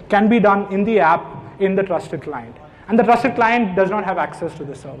here, can be done in the app in the trusted client. And the trusted client does not have access to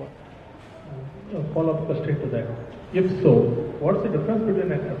the server. A follow-up question to that. If so, what's the difference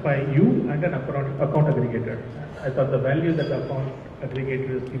between an FIU and an account aggregator? I thought the value that the account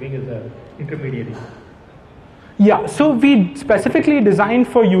aggregator is giving is an intermediary. Yeah, so we specifically designed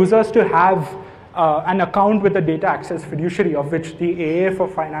for users to have an account with a data access fiduciary, of which the AA for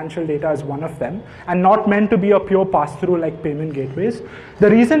financial data is one of them, and not meant to be a pure pass-through like payment gateways. The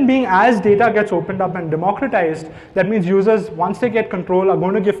reason being, as data gets opened up and democratized, that means users, once they get control, are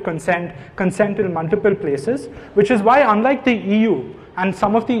going to give consent in multiple places, which is why, unlike the EU, and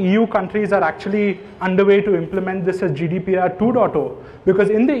some of the EU countries are actually underway to implement this as GDPR 2.0, because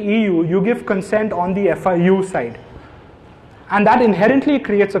in the EU, you give consent on the FIU side. And that inherently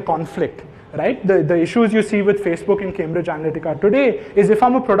creates a conflict, right? The issues you see with Facebook and Cambridge Analytica today is if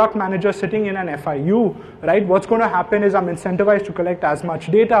I'm a product manager sitting in an FIU, right, what's going to happen is I'm incentivized to collect as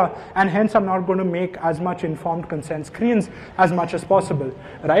much data, and hence I'm not going to make as much informed consent screens as much as possible,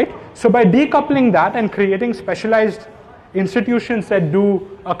 right? So by decoupling that and creating specialized institutions that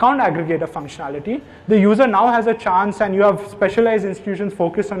do account aggregator functionality, the user now has a chance, and you have specialized institutions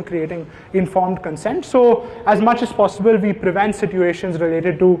focused on creating informed consent. So as much as possible, we prevent situations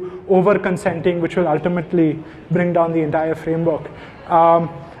related to over-consenting, which will ultimately bring down the entire framework.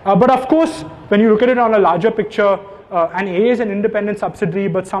 But of course, when you look at it on a larger picture, an A is an independent subsidiary,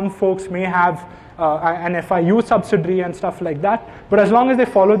 but some folks may have an FIU subsidiary and stuff like that. But as long as they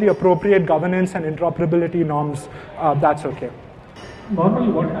follow the appropriate governance and interoperability norms, that's okay.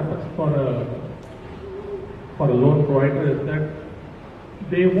 Normally what happens for a loan provider is that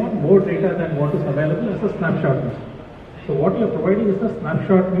they want more data than what is available as a snapshot view. So what you are providing is a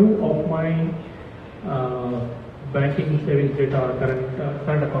snapshot view of my banking, savings data,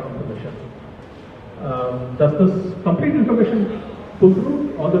 current account information. Does this complete information pull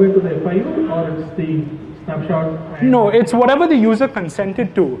through all the way to the FIU, or it's the snapshot? No, it's whatever the user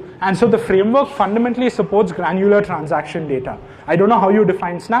consented to. And so the framework fundamentally supports granular transaction data. I don't know how you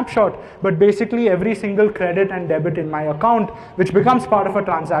define snapshot, but basically every single credit and debit in my account, which becomes part of a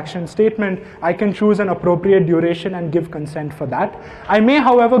transaction statement, I can choose an appropriate duration and give consent for that. I may,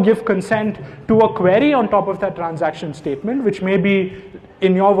 however, give consent to a query on top of that transaction statement, which may be,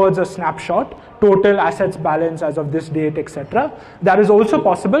 in your words, a snapshot, total assets balance as of this date, etc. That is also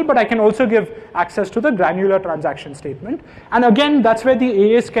possible, but I can also give access to the granular transaction statement. And again, that's where the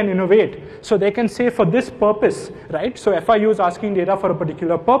AAs can innovate. So they can say for this purpose, right? So FIU is asking data for a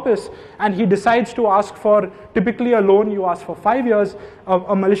particular purpose, and he decides to ask for, typically a loan you ask for 5 years,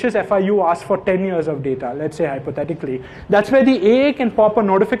 a malicious FIU asks for 10 years of data, let's say hypothetically. That's where the AA can pop a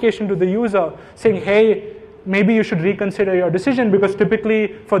notification to the user saying, hey, maybe you should reconsider your decision, because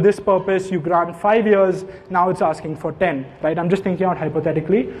typically for this purpose you grant 5 years, now it's asking for 10, right? I'm just thinking out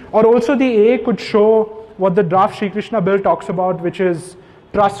hypothetically. Or also the AA could show what the draft Sri Krishna bill talks about, which is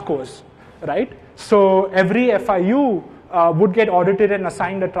trust scores, right? So every FIU would get audited and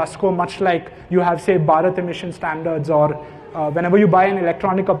assigned a trust score, much like you have, say, Bharat emission standards, or whenever you buy an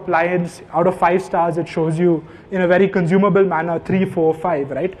electronic appliance, out of 5 stars, it shows you in a very consumable manner 3, 4,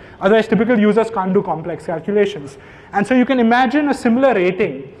 5, right? Otherwise, typical users can't do complex calculations. And so you can imagine a similar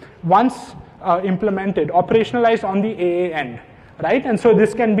rating once implemented, operationalized on the AA end, right? And so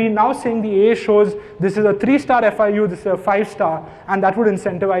this can be now saying the AA shows this is a 3-star FIU, this is a 5-star, and that would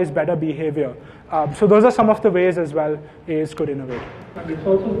incentivize better behavior. So those are some of the ways as well AAs could innovate. And it's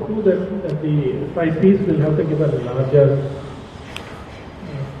also true that the FIPs will have to give a larger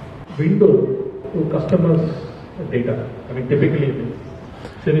window to customers' data. I mean, typically the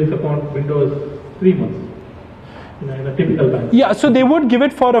savings account window is 3 months in a typical bank. Yeah, so they would give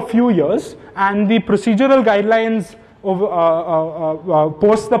it for a few years, and the procedural guidelines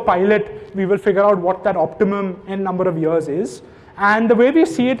post the pilot, we will figure out what that optimum n number of years is. And the way we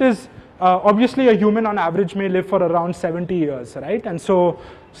see it is, obviously a human on average may live for around 70 years, right? And so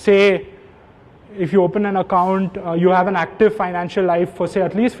say if you open an account, you have an active financial life for, say,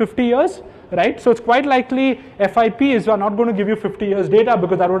 at least 50 years, right? So it's quite likely FIPs are not going to give you 50 years data,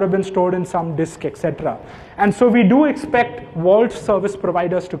 because that would have been stored in some disk, etc. And so we do expect vault service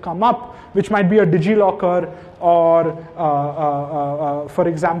providers to come up, which might be a DigiLocker, or for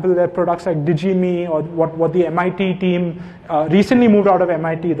example, there are products like DigiMe, or what the MIT team recently moved out of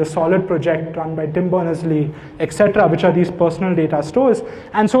MIT, the Solid project run by Tim Berners-Lee, etc., which are these personal data stores.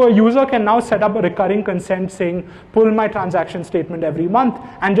 And so a user can now set up a recurring consent saying, pull my transaction statement every month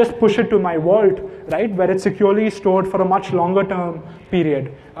and just push it to my vault, right, where it's securely stored for a much longer term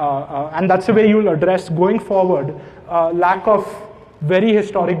period. And that's the way you'll address, going forward, lack of very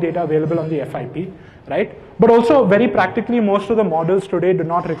historic data available on the FIP, right? But also, very practically, most of the models today do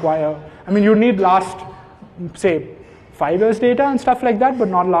not require, I mean, you need last, say, 5 years data and stuff like that, but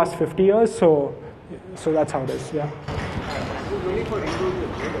not last 50 years, so that's how it is, yeah.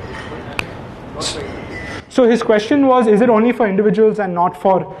 So his question was, is it only for individuals and not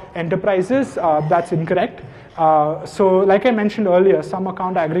for enterprises? That's incorrect. So like I mentioned earlier, some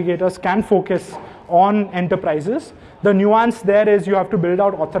account aggregators can focus on enterprises. The nuance there is you have to build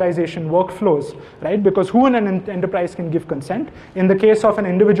out authorization workflows, right? Because who in an enterprise can give consent? In the case of an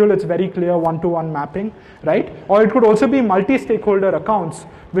individual, it's very clear one-to-one mapping, right? Or it could also be multi-stakeholder accounts,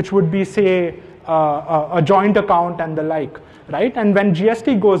 which would be, say, a joint account and the like, right? And when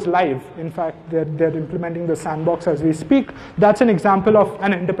GST goes live, in fact, they're implementing the sandbox as we speak, that's an example of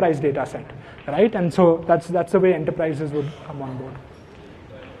an enterprise data set, right? And so that's the way enterprises would come on board.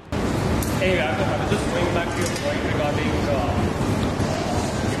 Hey, I was just going back to your point regarding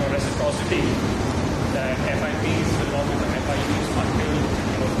reciprocity, that FIPs will not become FIUs until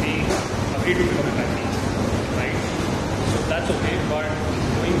they agree to become FIPs, right? So that's okay, but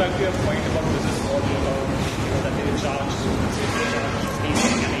going back to your point about business model, about that they will charge, say they charge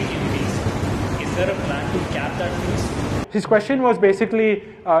 18 and 18 fees, is there a plan to cap that fees? His question was basically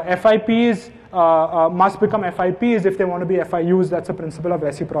FIPs must become FIPs if they want to be FIUs. That's a principle of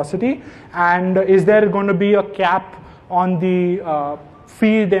reciprocity. And is there going to be a cap on the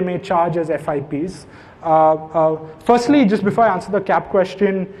fee they may charge as FIPs? Firstly, just before I answer the cap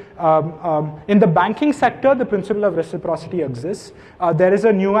question, in the banking sector, the principle of reciprocity exists. There is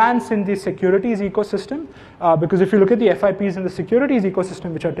a nuance in the securities ecosystem, because if you look at the FIPs in the securities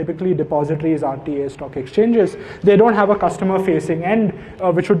ecosystem, which are typically depositories, RTAs, stock exchanges, they don't have a customer-facing end,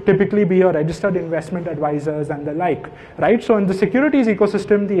 which would typically be a registered investment advisors and the like, right? So in the securities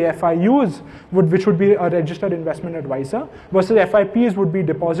ecosystem, the FIUs, which would be a registered investment advisor, versus FIPs would be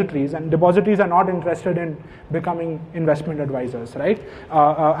depositories, and depositories are not interested in becoming investment advisors, right?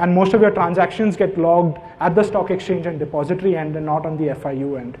 And most of your transactions get logged at the stock exchange and depository end and not on the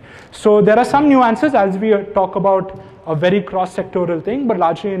FIU end. So there are some nuances as we talk about a very cross-sectoral thing, but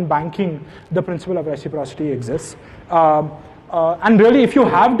largely in banking, the principle of reciprocity exists. And really, if you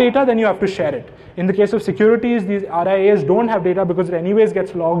have data, then you have to share it. In the case of securities, these RIAs don't have data because it anyways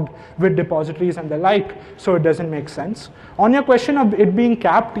gets logged with depositories and the like, so it doesn't make sense. On your question of it being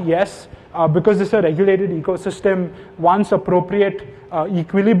capped, yes, because this is a regulated ecosystem, once appropriate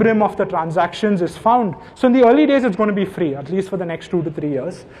equilibrium of the transactions is found. So in the early days, it's going to be free, at least for the next 2 to 3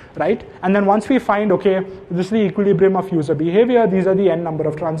 years, right? And then once we find, okay, this is the equilibrium of user behavior, these are the n number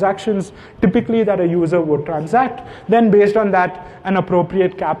of transactions typically that a user would transact, then based on that, an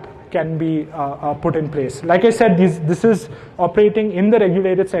appropriate cap can be put in place. Like I said, this is operating in the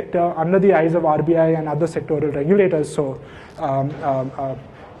regulated sector under the eyes of RBI and other sectoral regulators. So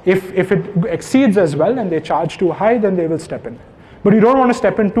if it exceeds as well and they charge too high, then they will step in. But you don't want to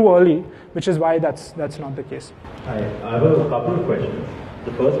step in too early, which is why that's not the case. Hi, I have a couple of questions.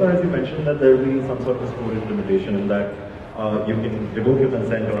 The first one is you mentioned that there will be some sort of storage limitation in that you can revoke your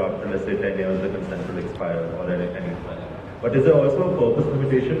consent or after, let's say, 10 years, the consent will expire or at any time. But is there also a purpose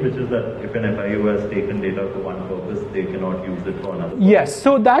limitation, which is that if an FIU has taken data for one purpose, they cannot use it for another purpose? Yes,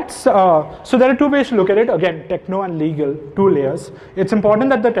 so that's so there are two ways to look at it. Again, techno and legal, two layers. It's important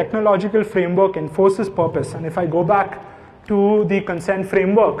that the technological framework enforces purpose. And if I go back to the consent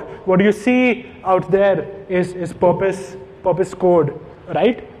framework, what you see out there is purpose code,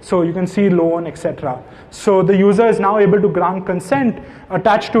 right? So you can see loan, etc. So the user is now able to grant consent.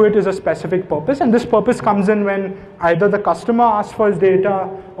 Attached to it is a specific purpose, and this purpose comes in when either the customer asks for his data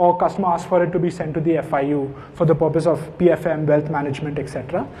or customer asks for it to be sent to the FIU for the purpose of PFM, wealth management,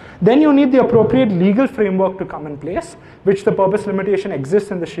 etc. Then you need the appropriate legal framework to come in place, which the purpose limitation exists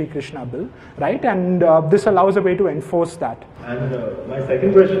in the Sri Krishna bill, right? And this allows a way to enforce that. And my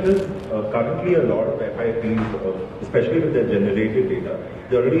second question is, currently a lot of FIPs, especially with their generated data,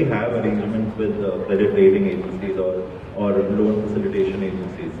 they already have arrangements with credit rating agencies or loan facilitation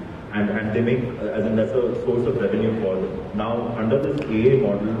agencies. And they make, as in that's a source of revenue for them. Now, under this AA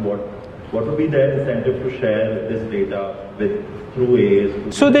model, what would be their incentive to share this data through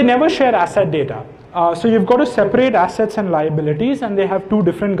AAs? So they never share asset data. So you've got to separate assets and liabilities, and they have two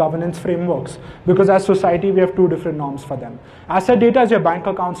different governance frameworks, because as society we have two different norms for them. Asset data is your bank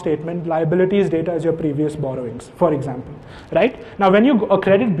account statement, liabilities data is your previous borrowings, for example, right? Now when a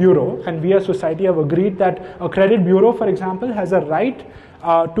credit bureau, and we as society have agreed that a credit bureau, for example, has a right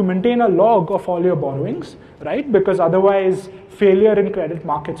to maintain a log of all your borrowings, right? Because otherwise failure in credit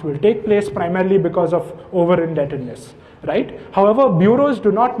markets will take place primarily because of over-indebtedness. Right? However, bureaus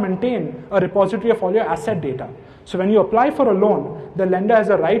do not maintain a repository of all your asset data. So when you apply for a loan, the lender has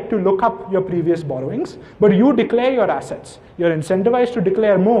a right to look up your previous borrowings, but you declare your assets. You're incentivized to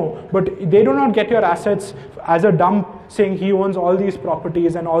declare more, but they do not get your assets as a dump saying he owns all these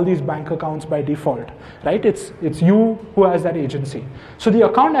properties and all these bank accounts by default. Right? It's you who has that agency. So the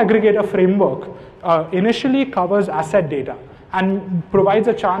account aggregator framework initially covers asset data and provides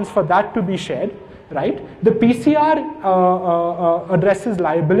a chance for that to be shared. Right? The PCR addresses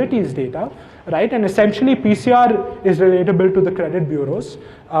liabilities data, right? And essentially PCR is relatable to the credit bureaus.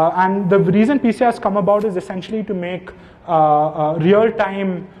 And the reason PCR has come about is essentially to make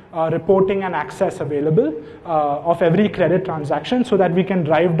real-time reporting and access available of every credit transaction so that we can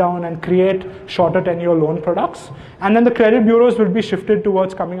drive down and create shorter tenure loan products. And then the credit bureaus will be shifted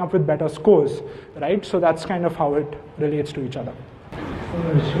towards coming up with better scores, right? So that's kind of how it relates to each other.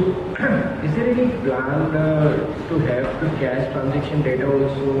 Is there any plan to have the cash transaction data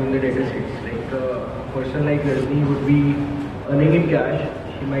also in the data sets? Like a person like Rajni would be earning in cash,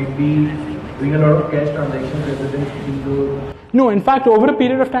 she might be doing a lot of cash transactions rather than keeping the... No, in fact, over a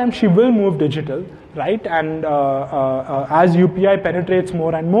period of time, she will move digital, right? And as UPI penetrates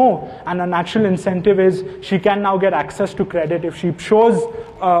more and more, and a natural incentive is she can now get access to credit. If she shows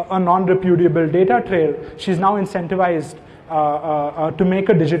a non-repudiable data trail, she's now incentivized to make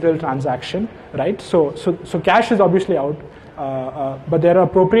a digital transaction, right? So cash is obviously out, but there are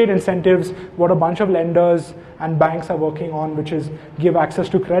appropriate incentives, what a bunch of lenders and banks are working on, which is give access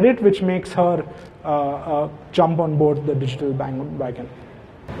to credit, which makes her jump on board the digital bandwagon.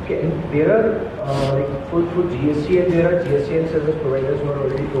 Okay, and there are, like for GST, and there are GST and service providers who are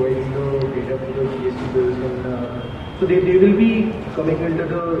already providing the data for the GST bills, and so they will be coming into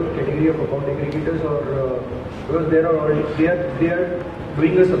the category of account aggregators, or because they are already they are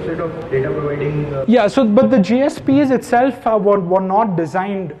doing a subset of data providing. Yeah, so but the GSPs itself were not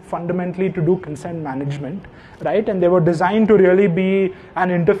designed fundamentally to do consent management, right? And they were designed to really be an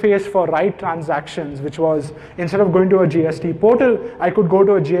interface for right transactions, which was instead of going to a GST portal, I could go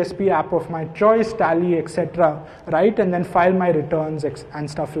to a GSP app of my choice, tally, etc., right? And then file my returns and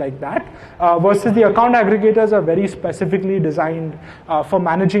stuff like that. Versus the account aggregators are very specifically designed for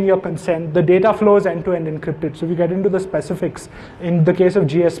managing your consent. The data flow is end-to-end encrypted. So if you get into the specifics, in the case of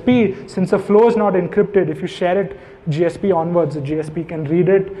GSP, since the flow is not encrypted, if you share it GSP onwards, the GSP can read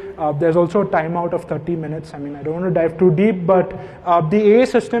it. There's also a timeout of 30 minutes. I mean, I don't want to dive too deep, but the AA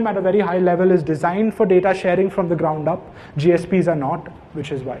system at a very high level is designed for data sharing from the ground up. GSPs are not,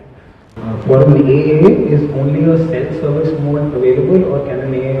 which is why. For an AA, is only a self-service mode available, or can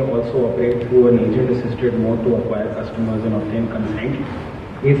an AA also operate through an agent-assisted mode to acquire customers and obtain consent?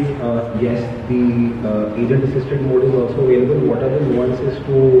 If yes, the agent-assisted mode is also available, what are the nuances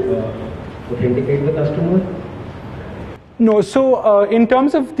to authenticate the customer? No, so in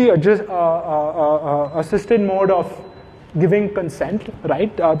terms of the assisted mode of giving consent,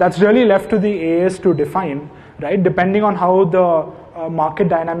 right, that's really left to the AAs to define, right, depending on how the market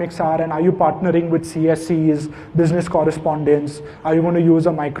dynamics are, and are you partnering with CSCs, business correspondents, are you going to use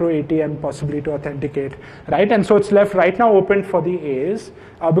a micro ATM possibly to authenticate, right? And so it's left right now open for the AAs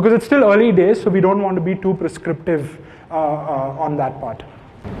because it's still early days, so we don't want to be too prescriptive on that part.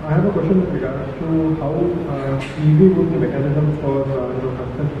 I have a question with regards to how easy would the mechanism for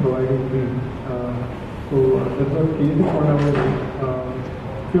consent providing be. So there's a case in one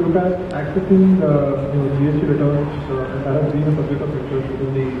if you look at accessing GST returns, and that has been a subject of interest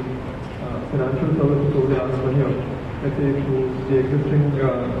within the financial services over the last 1 year. Let's say through the existing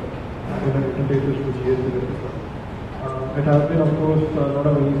interfaces to GST, etc. It has been, of course, not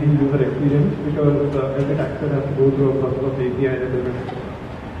an easy user experience because every taxer has to go through a process of API enablement, etc.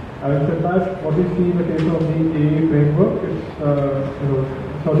 Having said that, what we see in the case of the AA framework, it's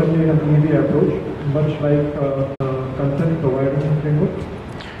certainly an easy approach, much like consent providing framework.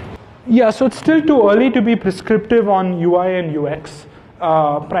 Yeah, so it's still too early to be prescriptive on UI and UX,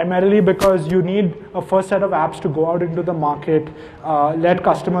 primarily because you need a first set of apps to go out into the market, let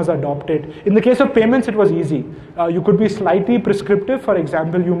customers adopt it. In the case of payments, it was easy. You could be slightly prescriptive. For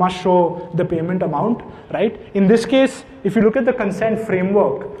example, you must show the payment amount, right? In this case, if you look at the consent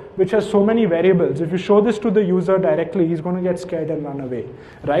framework, which has so many variables, if you show this to the user directly, he's going to get scared and run away,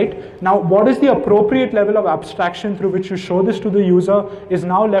 right? Now, what is the appropriate level of abstraction through which you show this to the user is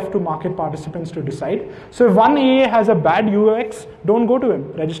now left to market participants to decide. So if one AA has a bad UX, don't go to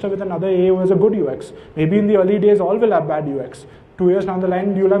him. Register with another AA who has a good UX. Maybe in the early days, all will have bad UX. 2 years down the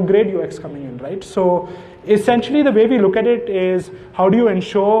line, you'll have great UX coming in, right? So essentially, the way we look at it is how do you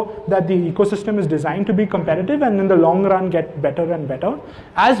ensure that the ecosystem is designed to be competitive and in the long run get better and better.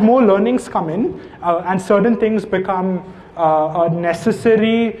 As more learnings come in and certain things become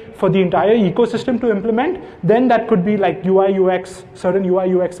necessary for the entire ecosystem to implement, then that could be like UI, UX, certain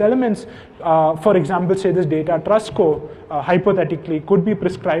UI, UX elements. For example, say this data trust score, hypothetically, could be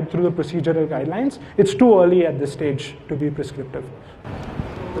prescribed through the procedural guidelines. It's too early at this stage to be prescriptive.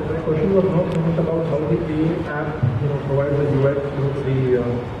 So my question was not so much about how the AA app provides the UX to the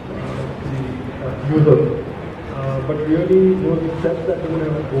user, but really those steps that you would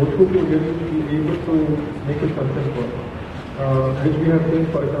have to go through to really be able to make it consent work. which we have seen,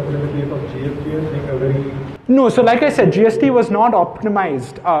 for example, in the case of GST, being a very... No, so like I said, GST was not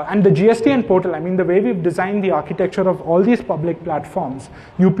optimized. And the GST and portal, I mean, the way we've designed the architecture of all these public platforms,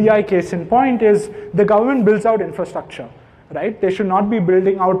 UPI case in point is the government builds out infrastructure. Right? They should not be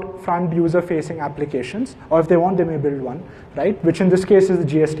building out front user-facing applications, or if they want, they may build one, right? Which in this case is the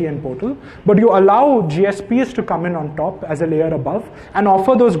GST and portal. But you allow GSPs to come in on top as a layer above and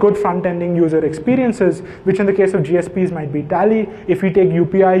offer those good front-ending user experiences, which in the case of GSPs might be Tally. If we take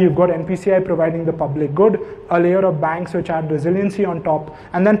UPI, you've got NPCI providing the public good, a layer of banks which add resiliency on top,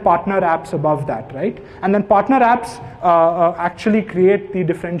 and then partner apps above that, right? And then partner apps actually create the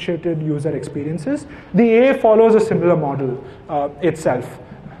differentiated user experiences. The AA follows a similar model itself.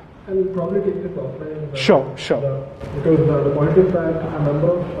 I'll probably take this offline. Sure. Because the point is that a number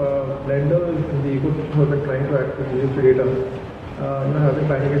of lenders in the ecosystem have been trying to access GST data. Have been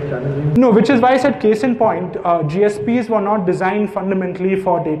finding it challenging. No, which is why I said case in point, GSPs were not designed fundamentally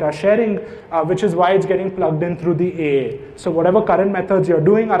for data sharing, which is why it's getting plugged in through the AA. So whatever current methods you're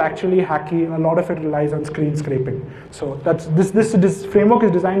doing are actually hacky. A lot of it relies on screen scraping. So that's this framework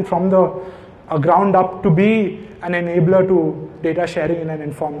is designed from the ground up to be an enabler to data sharing in an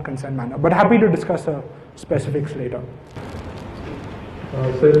informed consent manner. But happy to discuss the specifics later.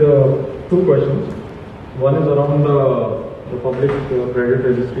 Two questions. One is around the public credit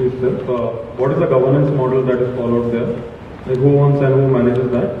registry itself. What is the governance model that is followed there? Like who owns and who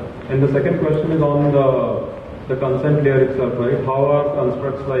manages that? And the second question is on the consent layer itself, right? How are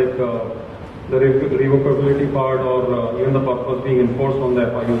constructs like the revocability part or even the purpose being enforced on the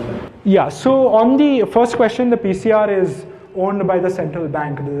FIU side? Yeah, so on the first question, the PCR is owned by the central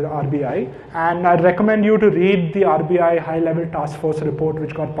bank, the RBI, and I'd recommend you to read the RBI high-level task force report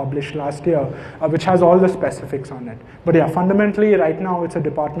which got published last year, which has all the specifics on it. But yeah, fundamentally right now it's a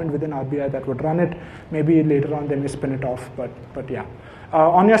department within RBI that would run it. Maybe later on they may spin it off, but yeah.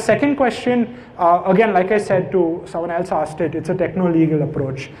 On your second question, again, like I said to someone else asked it, it's a techno-legal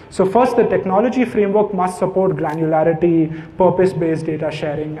approach. So first, the technology framework must support granularity, purpose-based data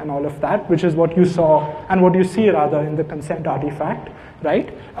sharing, and all of that, which is what you saw, and what you see rather in the consent artifact,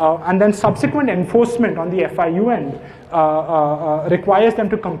 right? And then subsequent enforcement on the FIU end requires them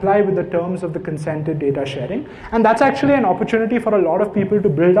to comply with the terms of the consented data sharing. And that's actually an opportunity for a lot of people to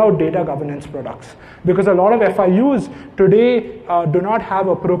build out data governance products. Because a lot of FIUs today do not have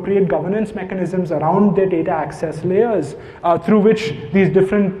appropriate governance mechanisms around their data access layers through which these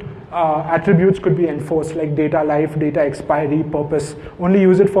different attributes could be enforced, like data life, data expiry, purpose. Only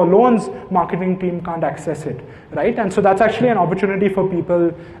use it for loans, marketing team can't access it, right? And so that's actually an opportunity for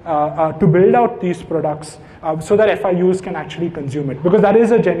people to build out these products so that FIUs can actually consume it, because that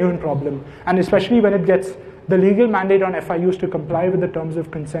is a genuine problem. And especially when it gets, the legal mandate on FIUs to comply with the terms of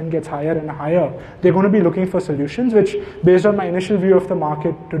consent gets higher and higher, they're going to be looking for solutions which, based on my initial view of the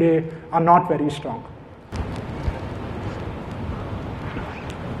market today, are not very strong.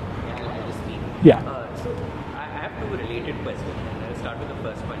 Yeah. So I have two related questions, and I'll start with the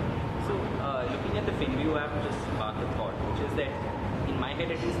first one. So looking at the FinView app just sparked a thought, which is that in my head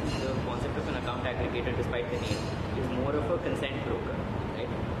at least, the concept of an account aggregator, despite the name, is more of a consent broker, right,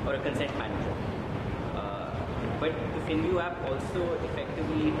 or a consent manager. But the FinView app also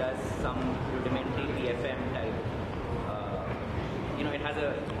effectively does some rudimentary DFM type. It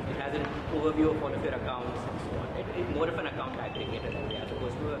has an overview of all of your accounts and so on. It's more of an account aggregator that way, as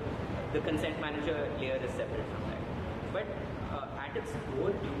opposed to the consent manager layer is separate from that. But at its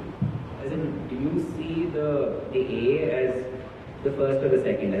core, do you see the AA as the first or the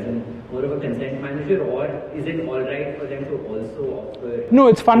second, as in more of a consent manager, or is it all right for them to also offer? No,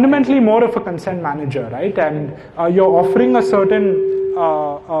 it's fundamentally more of a consent manager, right? And you're offering a certain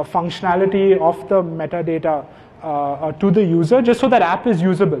functionality of the metadata to the user just so that app is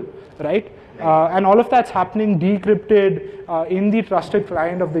usable, right? And all of that's happening decrypted in the trusted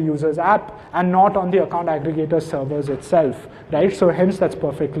client of the user's app and not on the account aggregator servers itself, right? So hence that's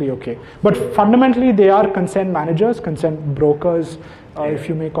perfectly okay. But fundamentally they are consent managers, consent brokers, if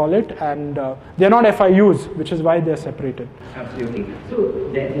you may call it, and they're not FIUs, which is why they're separated. Absolutely. So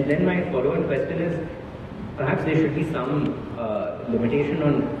then my follow-on question is, perhaps there should be some limitation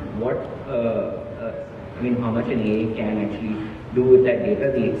on what, how much an AA can actually do with that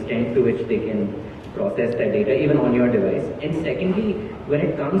data, the extent to which they can process that data, even on your device. And secondly, when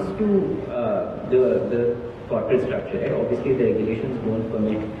it comes to the corporate structure, right, obviously the regulations won't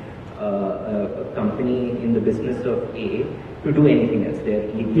permit a company in the business of AA to do anything else. They're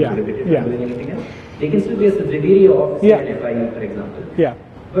legally prohibited from doing anything else. They can still be a subsidiary of an FIU, for example. Yeah.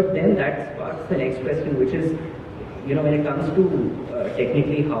 But then that sparks the next question, which is, when it comes to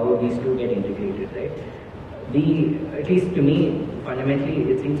technically how these two get integrated, right? at least to me,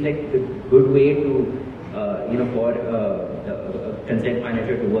 fundamentally, it seems like the good way to, for a consent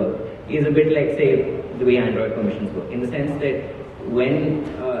manager to work is a bit like, say, the way Android permissions work, in the sense that when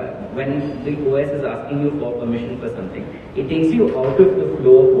the OS is asking you for permission for something, it takes you out of the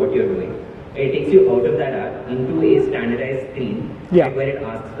flow of what you're doing. It takes you out of that app into a standardized screen where it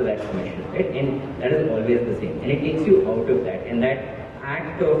asks for that permission, right? And that is always the same. And it takes you out of that. And that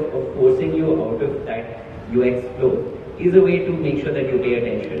act of forcing you out of that UX flow is a way to make sure that you pay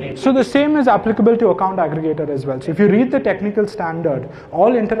attention. So the same is applicable to account aggregator as well. So if you read the technical standard,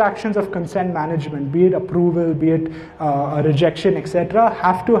 all interactions of consent management, be it approval, be it a rejection, etc.,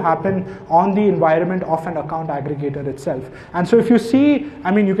 have to happen on the environment of an account aggregator itself. And so if you see,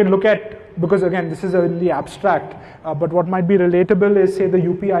 I mean, you can look at, because again, this is in the abstract, but what might be relatable is, say, the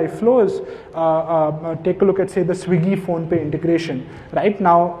UPI flows. Take a look at, say, the Swiggy PhonePe integration. Right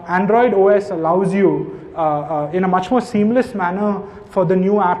now, Android OS allows you in a much more seamless manner for the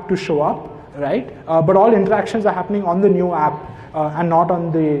new app to show up, right? But all interactions are happening on the new app and not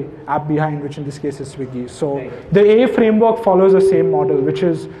on the app behind, which in this case is Swiggy. So the AA framework follows the same model, which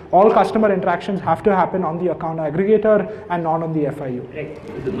is all customer interactions have to happen on the account aggregator and not on the FIU.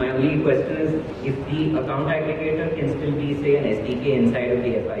 Right. So my only question is, if the account aggregator can still be, say, an SDK inside of the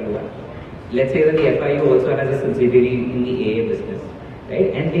FIU app. Let's say that the FIU also has a subsidiary in the AA business.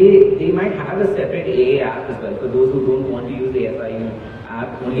 Right? And they might have a separate AA app as well. For those who don't want to use the FIU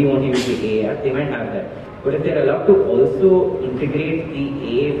app, only want to use the AA app, they might have that. But if they're allowed to also integrate the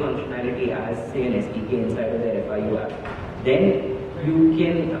AA functionality as, say, an SDK inside of their FIU app, then you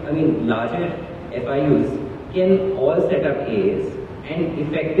can, I mean, larger FIUs can all set up AAs and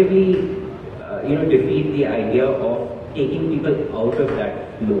effectively, defeat the idea of taking people out of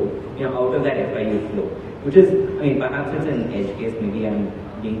that flow, out of that FIU flow. Which is, I mean, perhaps it's an edge case, maybe I'm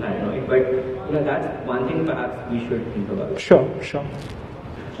being paranoid, but that's one thing perhaps we should think about. Sure.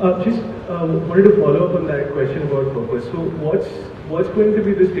 Just wanted to follow up on that question about purpose. So what's going to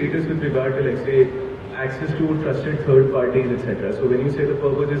be the status with regard to, like, say, access to trusted third parties, etc. So when you say the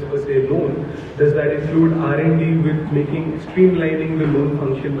purpose is for, say, loan, does that include R&D with streamlining the loan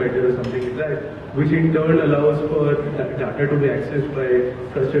function better or something like that, which in turn allows for data to be accessed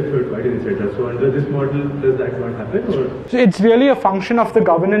by trusted third parties, etc. So under this model, does that not happen? Or? So it's really a function of the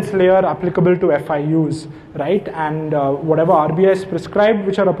governance layer applicable to FIUs, right? And whatever RBI has prescribed,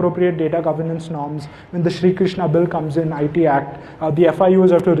 which are appropriate data governance norms, when the Shri Krishna bill comes in, IT Act, the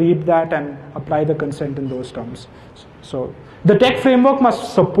FIUs have to read that and apply the consent in those terms. So the tech framework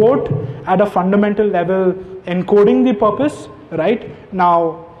must support at a fundamental level encoding the purpose, right?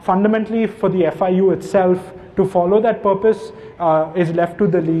 Now, fundamentally for the FIU itself to follow that purpose is left to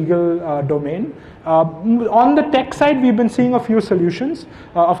the legal domain. On the tech side, we've been seeing a few solutions.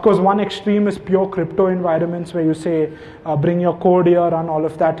 Of course, one extreme is pure crypto environments where you say, bring your code here, run all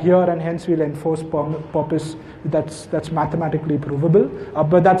of that here, and hence we'll enforce purpose that's mathematically provable,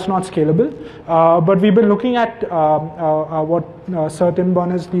 but that's not scalable. But we've been looking at what Sir Tim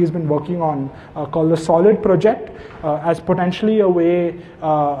Berners-Lee has been working on called the SOLID project as potentially a way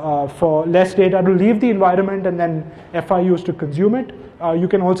for less data to leave the environment and then FIUs to consume it. You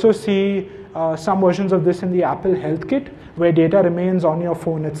can also see some versions of this in the Apple Health Kit, where data remains on your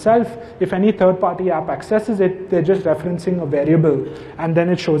phone itself. If any third-party app accesses it, they're just referencing a variable, and then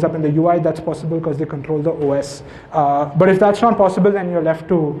it shows up in the UI. That's possible because they control the OS. But if that's not possible, then you're left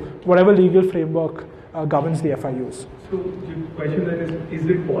to whatever legal framework governs the FIUs. So the question then is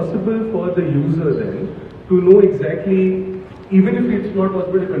it possible for the user then to know exactly, even if it's not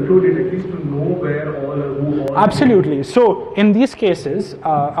possible to control it, at least to know where all or who all... Absolutely. So in these cases,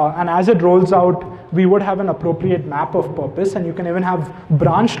 and as it rolls out, we would have an appropriate map of purpose, and you can even have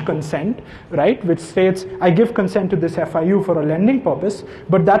branched consent, right, which states, I give consent to this FIU for a lending purpose,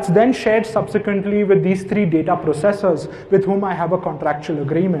 but that's then shared subsequently with these 3 data processors with whom I have a contractual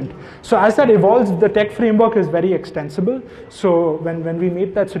agreement. So as that evolves, the tech framework is very extensible. So when we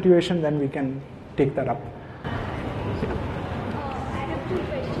meet that situation, then we can take that up.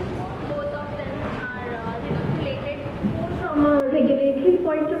 From a regulatory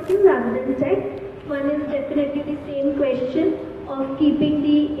point of view rather than tech. One is definitely the same question of keeping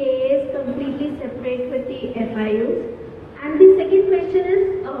the AAs completely separate with the FIUs. And the second question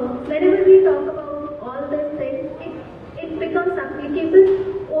is, whenever we talk about all these things, it becomes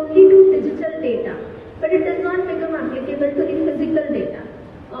applicable only to digital data, but it does not become applicable to the physical data.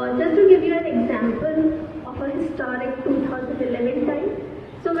 Just to give you an example of a historic 2011 time.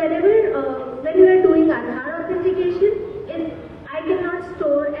 So whenever when you are doing Aadhaar authentication, I cannot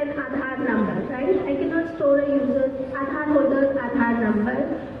store an Aadhaar number, right? I cannot store a user's Aadhaar holder's Aadhaar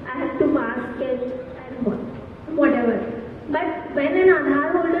number. I have to mask it and what.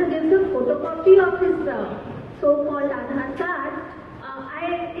 so-called Aadhaar card,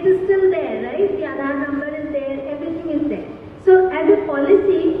 it is still there, right? The Aadhaar number is there, everything is there. So as a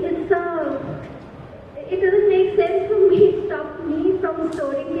policy, it doesn't make sense to stop me from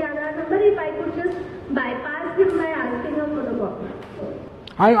storing the Aadhaar number if I could just bypass him by asking a photocopy.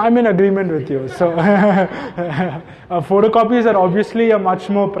 I'm in agreement with you. So photocopies are obviously a much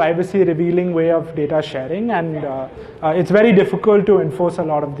more privacy revealing way of data sharing, and it's very difficult to enforce a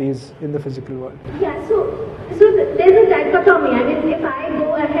lot of these in the physical world. Yeah, so there's a dichotomy. I mean, if I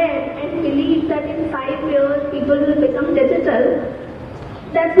go ahead and believe that in 5 years people will become digital,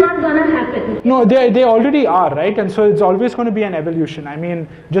 that's not going to happen. No, they already are, right? And so it's always going to be an evolution. I mean,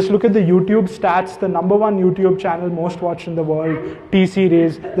 just look at the YouTube stats. The #1 YouTube channel most watched in the world,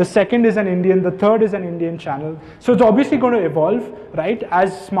 T-Series. The second is an Indian. The third is an Indian channel. So it's obviously going to evolve, right?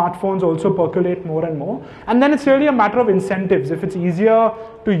 As smartphones also percolate more and more. And then it's really a matter of incentives. If it's easier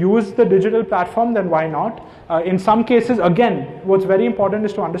to use the digital platform, then why not? In some cases, again, what's very important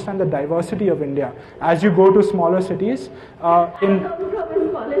is to understand the diversity of India. As you go to smaller cities, I come from a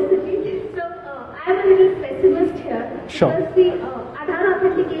smaller city, so I'm a little pessimist here. Sure. Because the Aadhaar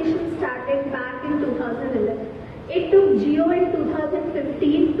authentication started back in 2011. It took Jio in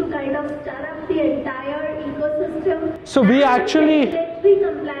 2015 to kind of stir up the entire ecosystem. So we actually... Regulatory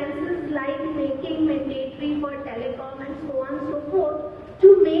compliances like making mandatory for telecom and so on and so forth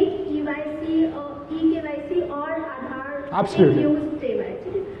to make KYC or eKYC or Aadhaar Absolutely. used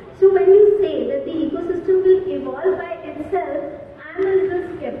KYC. So when you say that the ecosystem will evolve by itself, I'm a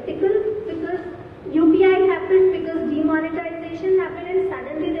little skeptical because UPI happened, because demonetization happened, and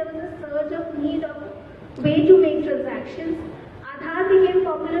suddenly there was a surge of need of way to make transactions. Aadhaar became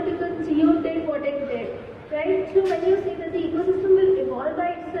popular because Jio did what it did, right? So when you say that the ecosystem will evolve by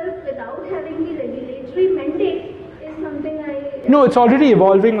itself without having the regulatory mandate, is something No, it's already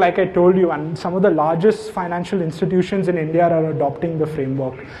evolving, like I told you, and some of the largest financial institutions in India are adopting the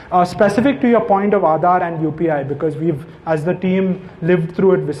framework. Specific to your point of Aadhaar and UPI, because we've, as the team, lived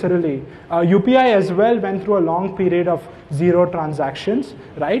through it viscerally. UPI as well went through a long period of zero transactions,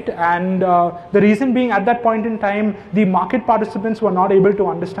 right? And the reason being, at that point in time, the market participants were not able to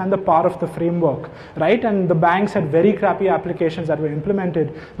understand the power of the framework, right? And the banks had very crappy applications that were implemented,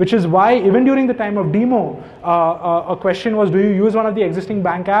 which is why even during the time of demo, a question was, do you use one of the existing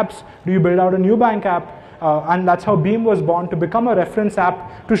bank apps? Do you build out a new bank app? And that's how Beam was born, to become a reference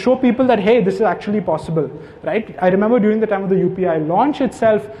app to show people that, hey, this is actually possible, right? I remember during the time of the UPI launch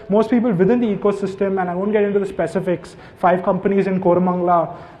itself, most people within the ecosystem, and I won't get into the specifics, 5 companies in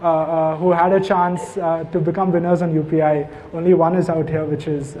Koramangala who had a chance to become winners on UPI. Only one is out here, which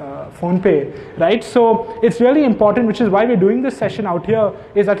is PhonePe, right? So it's really important, which is why we're doing this session out here,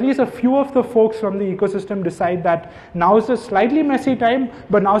 is at least a few of the folks from the ecosystem decide that now is a slightly messy time,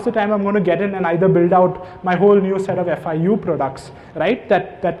 but now's the time I'm going to get in and either build out my whole new set of FIU products, right,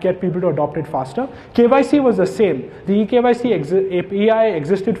 that get people to adopt it faster. KYC was the same. The eKYC API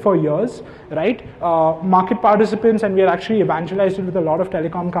existed for years, right? Market participants, and we had actually evangelized it with a lot of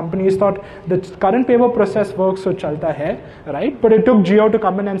telecom companies, thought the current paper process works, so chalta hai, right? But it took Jio to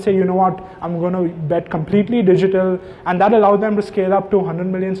come in and say, you know what, I'm going to bet completely digital, and that allowed them to scale up to 100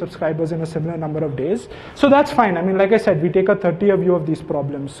 million subscribers in a similar number of days. So that's fine. I mean, like I said, we take a 30-year view of these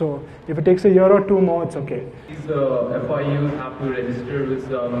problems. So if it takes a year or 2 more, it's okay. These FIUs have to register with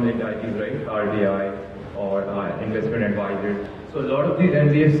some entities, right? RDI or investment advisors. So a lot of these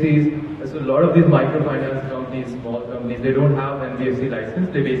NBFCs, so a lot of these microfinance companies, small companies, they don't have NBFC license.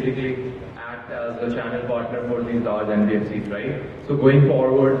 They basically act as a channel partner for these large NBFCs, right? So going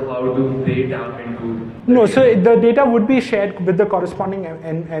forward, how do they tap into? No, so the data would be shared with the corresponding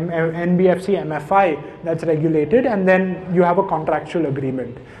NBFC MFI that's regulated, and then you have a contractual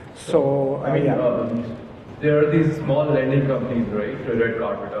agreement. So, I mean, there are these small lending companies, right? The red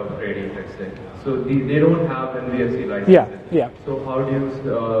carpet of trading, let's say. So they don't have NBFC licenses. Yeah. So how do you,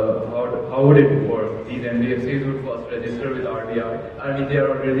 how would it work? These NBFCs would first register with RBI. I mean, they are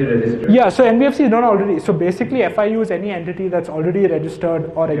already registered. Yeah, so NBFCs don't already. So basically, FIU is any entity that's already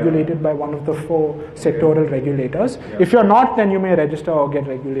registered or regulated by one of the 4 sectoral regulators. If you're not, then you may register or get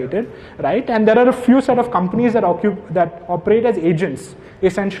regulated, right? And there are a few set of companies that operate as agents,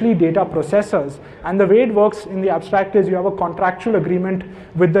 essentially data processors. And the way it works works in the abstract is you have a contractual agreement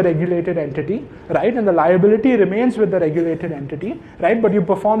with the regulated entity, right? And the liability remains with the regulated entity, right? But you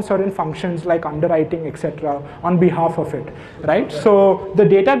perform certain functions like underwriting, etc., on behalf of it, right? So the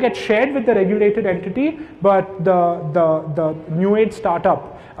data gets shared with the regulated entity, but the new age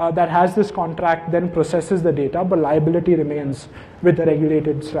startup that has this contract then processes the data, but liability remains with the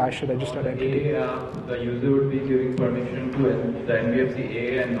regulated / registered entity. The user would be giving permission to the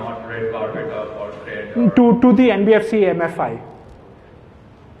NBFC and not red carpet or credit. To the NBFC MFI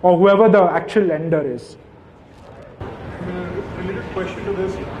or whoever the actual lender is. Related question to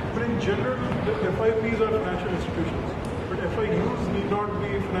this, but in general, the FIPs are financial institutions, but FIUs need not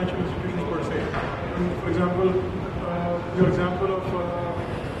be financial institutions per se. For example, your example of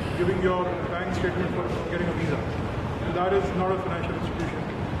giving your bank statement for getting a visa, that is not a financial institution.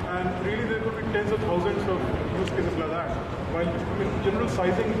 And really there could be tens of thousands of use cases like that. While in general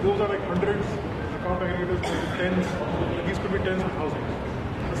sizing, those are like hundreds, account aggregators, tens, these could be tens of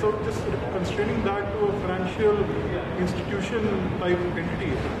thousands. So just constraining that to a financial institution type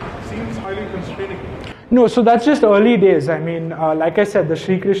entity seems highly constraining. No, so that's just early days. I mean, like I said, the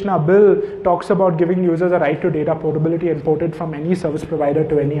Sri Krishna bill talks about giving users a right to data portability imported from any service provider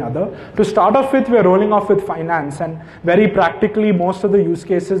to any other. To start off with, we're rolling off with finance, and very practically most of the use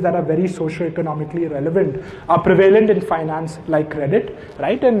cases that are very socio-economically relevant are prevalent in finance, like credit,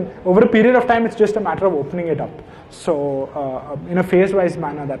 right? And over a period of time, it's just a matter of opening it up. So in a phase-wise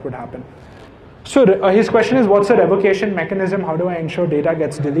manner, that would happen. So his question is, what's a revocation mechanism? How do I ensure data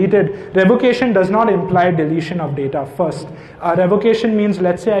gets deleted? Revocation does not imply deletion of data first. Revocation means,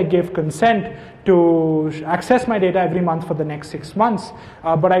 let's say I give consent to access my data every month for the next 6 months,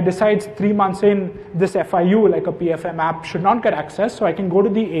 but I decide 3 months in, this FIU, like a PFM app, should not get access, so I can go to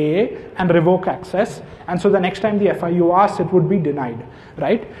the AA and revoke access, and so the next time the FIU asks, it would be denied,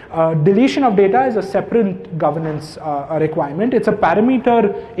 right? Deletion of data is a separate governance requirement. It's a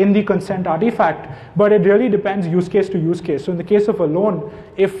parameter in the consent artifact, but it really depends use case to use case. So in the case of a loan,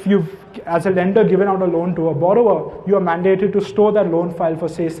 if you've, as a lender, given out a loan to a borrower, you are mandated to store that loan file for,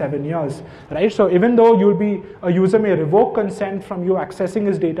 say, 7 years, right? So even though a user may revoke consent from you accessing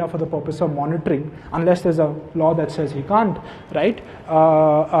his data for the purpose of monitoring, unless there's a law that says he can't, right?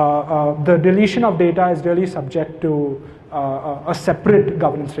 The deletion of data is really subject to a separate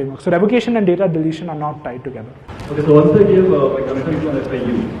governance framework. So revocation and data deletion are not tied together. Okay, so once I give my consent to an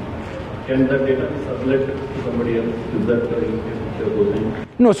FIU, can that data be sublet to somebody else? Is that the use case which you're posing?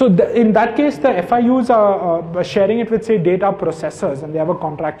 No, so in that case, the FIUs are sharing it with, say, data processors, and they have a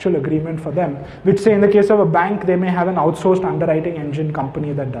contractual agreement for them, which, say, in the case of a bank, they may have an outsourced underwriting engine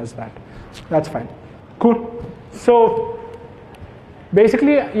company that does that. That's fine. Cool. So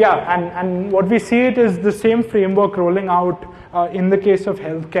basically, yeah, and what we see it is the same framework rolling out in the case of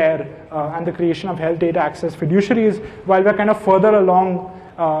healthcare and the creation of health data access fiduciaries, while we're kind of further along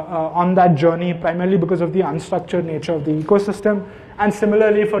on that journey, primarily because of the unstructured nature of the ecosystem, and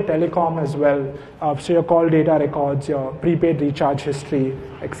similarly for telecom as well. So your call data records, your prepaid recharge history,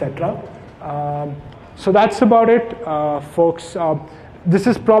 etc. So that's about it, folks. This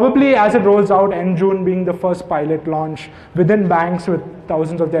is probably, as it rolls out, end June being the first pilot launch within banks with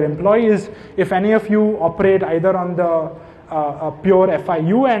thousands of their employees. If any of you operate either on the pure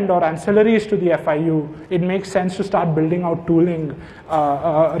FIU end or ancillaries to the FIU, it makes sense to start building out tooling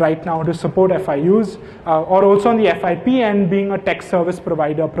right now to support FIUs, or also on the FIP end, being a tech service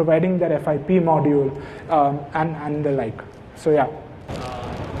provider, providing their FIP module and the like. So yeah.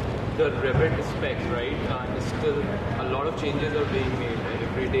 The Revit specs, right, is still a lot of changes are being made, right?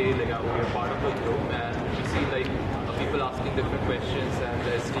 Every day, like we're part of a group, and we see like people asking different questions, and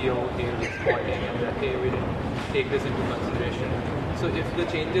the STO they're responding, and that hey, we didn't take this into consideration. So if the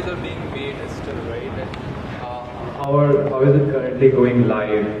changes are being made still, right, and how is it currently going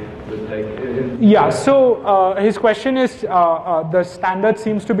live? Yeah, so his question is, the standard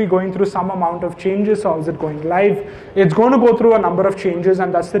seems to be going through some amount of changes. How is it going live? It's going to go through a number of changes,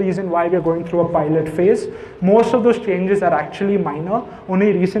 and that's the reason why we're going through a pilot phase. Most of those changes are actually minor.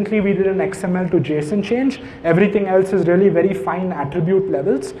 Only recently we did an XML to JSON change. Everything else is really very fine attribute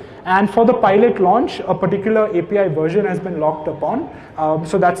levels. And for the pilot launch, a particular API version has been locked upon.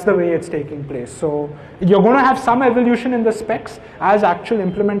 So that's the way it's taking place. So you're going to have some evolution in the specs as actual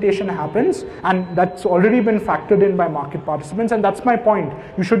implementation happens, and that's already been factored in by market participants, and that's my point.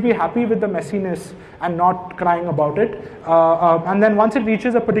 You should be happy with the messiness and not crying about it. And then once it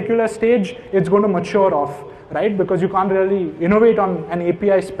reaches a particular stage, it's going to mature off, right? Because you can't really innovate on an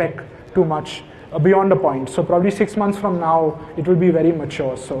API spec too much beyond a point. So probably 6 months from now, it will be very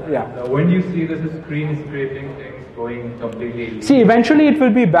mature. So yeah. When do you see this screen scraping things going completely illegal? See, eventually it will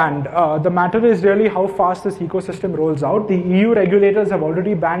be banned. The matter is really how fast this ecosystem rolls out. The EU regulators have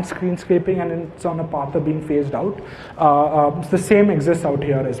already banned screen scraping and it's on a path of being phased out. The same exists out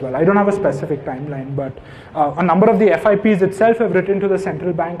here as well. I don't have a specific timeline, but a number of the FIPs itself have written to the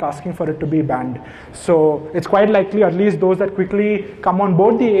central bank asking for it to be banned. So it's quite likely at least those that quickly come on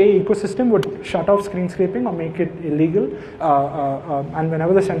board the AA ecosystem would shut off screen scraping or make it illegal. And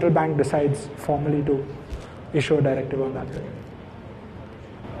whenever the central bank decides formally to issue a directive on that.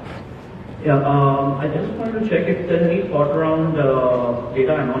 Yeah, I just wanted to check if there's any thought around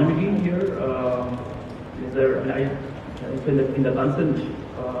data anonymity here. Is there, in the consent,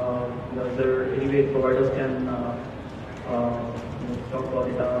 is there any way providers can talk about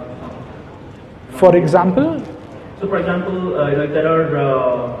data? For example? So, for example, if there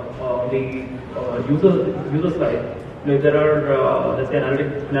are the user side, if there are let's say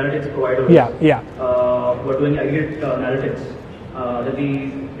analytics providers who are doing aggregate analytics, that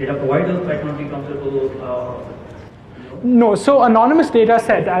the data providers might not be comfortable. No, so anonymous data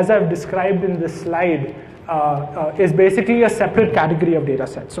set, as I've described in this slide, is basically a separate category of data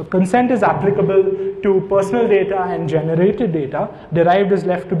set. So consent is applicable to personal data and generated data. Derived is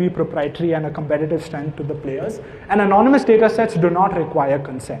left to be proprietary and a competitive strength to the players. And anonymous data sets do not require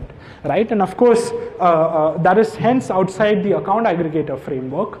consent, right? And of course, that is hence outside the account aggregator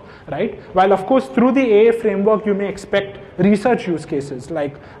framework, right? While of course through the AA framework, you may expect research use cases,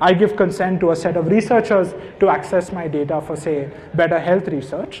 like I give consent to a set of researchers to access my data for, say, better health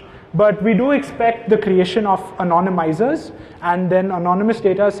research. But we do expect the creation of anonymizers and then anonymous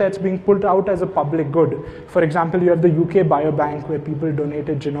data sets being put out as a public good. For example, you have the UK Biobank where people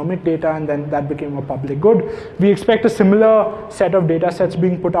donated genomic data and then that became a public good. We expect a similar set of data sets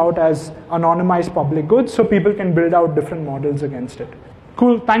being put out as anonymized public goods so people can build out different models against it.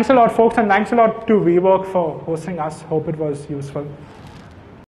 Cool. Thanks a lot, folks, and thanks a lot to WeWork for hosting us. Hope it was useful.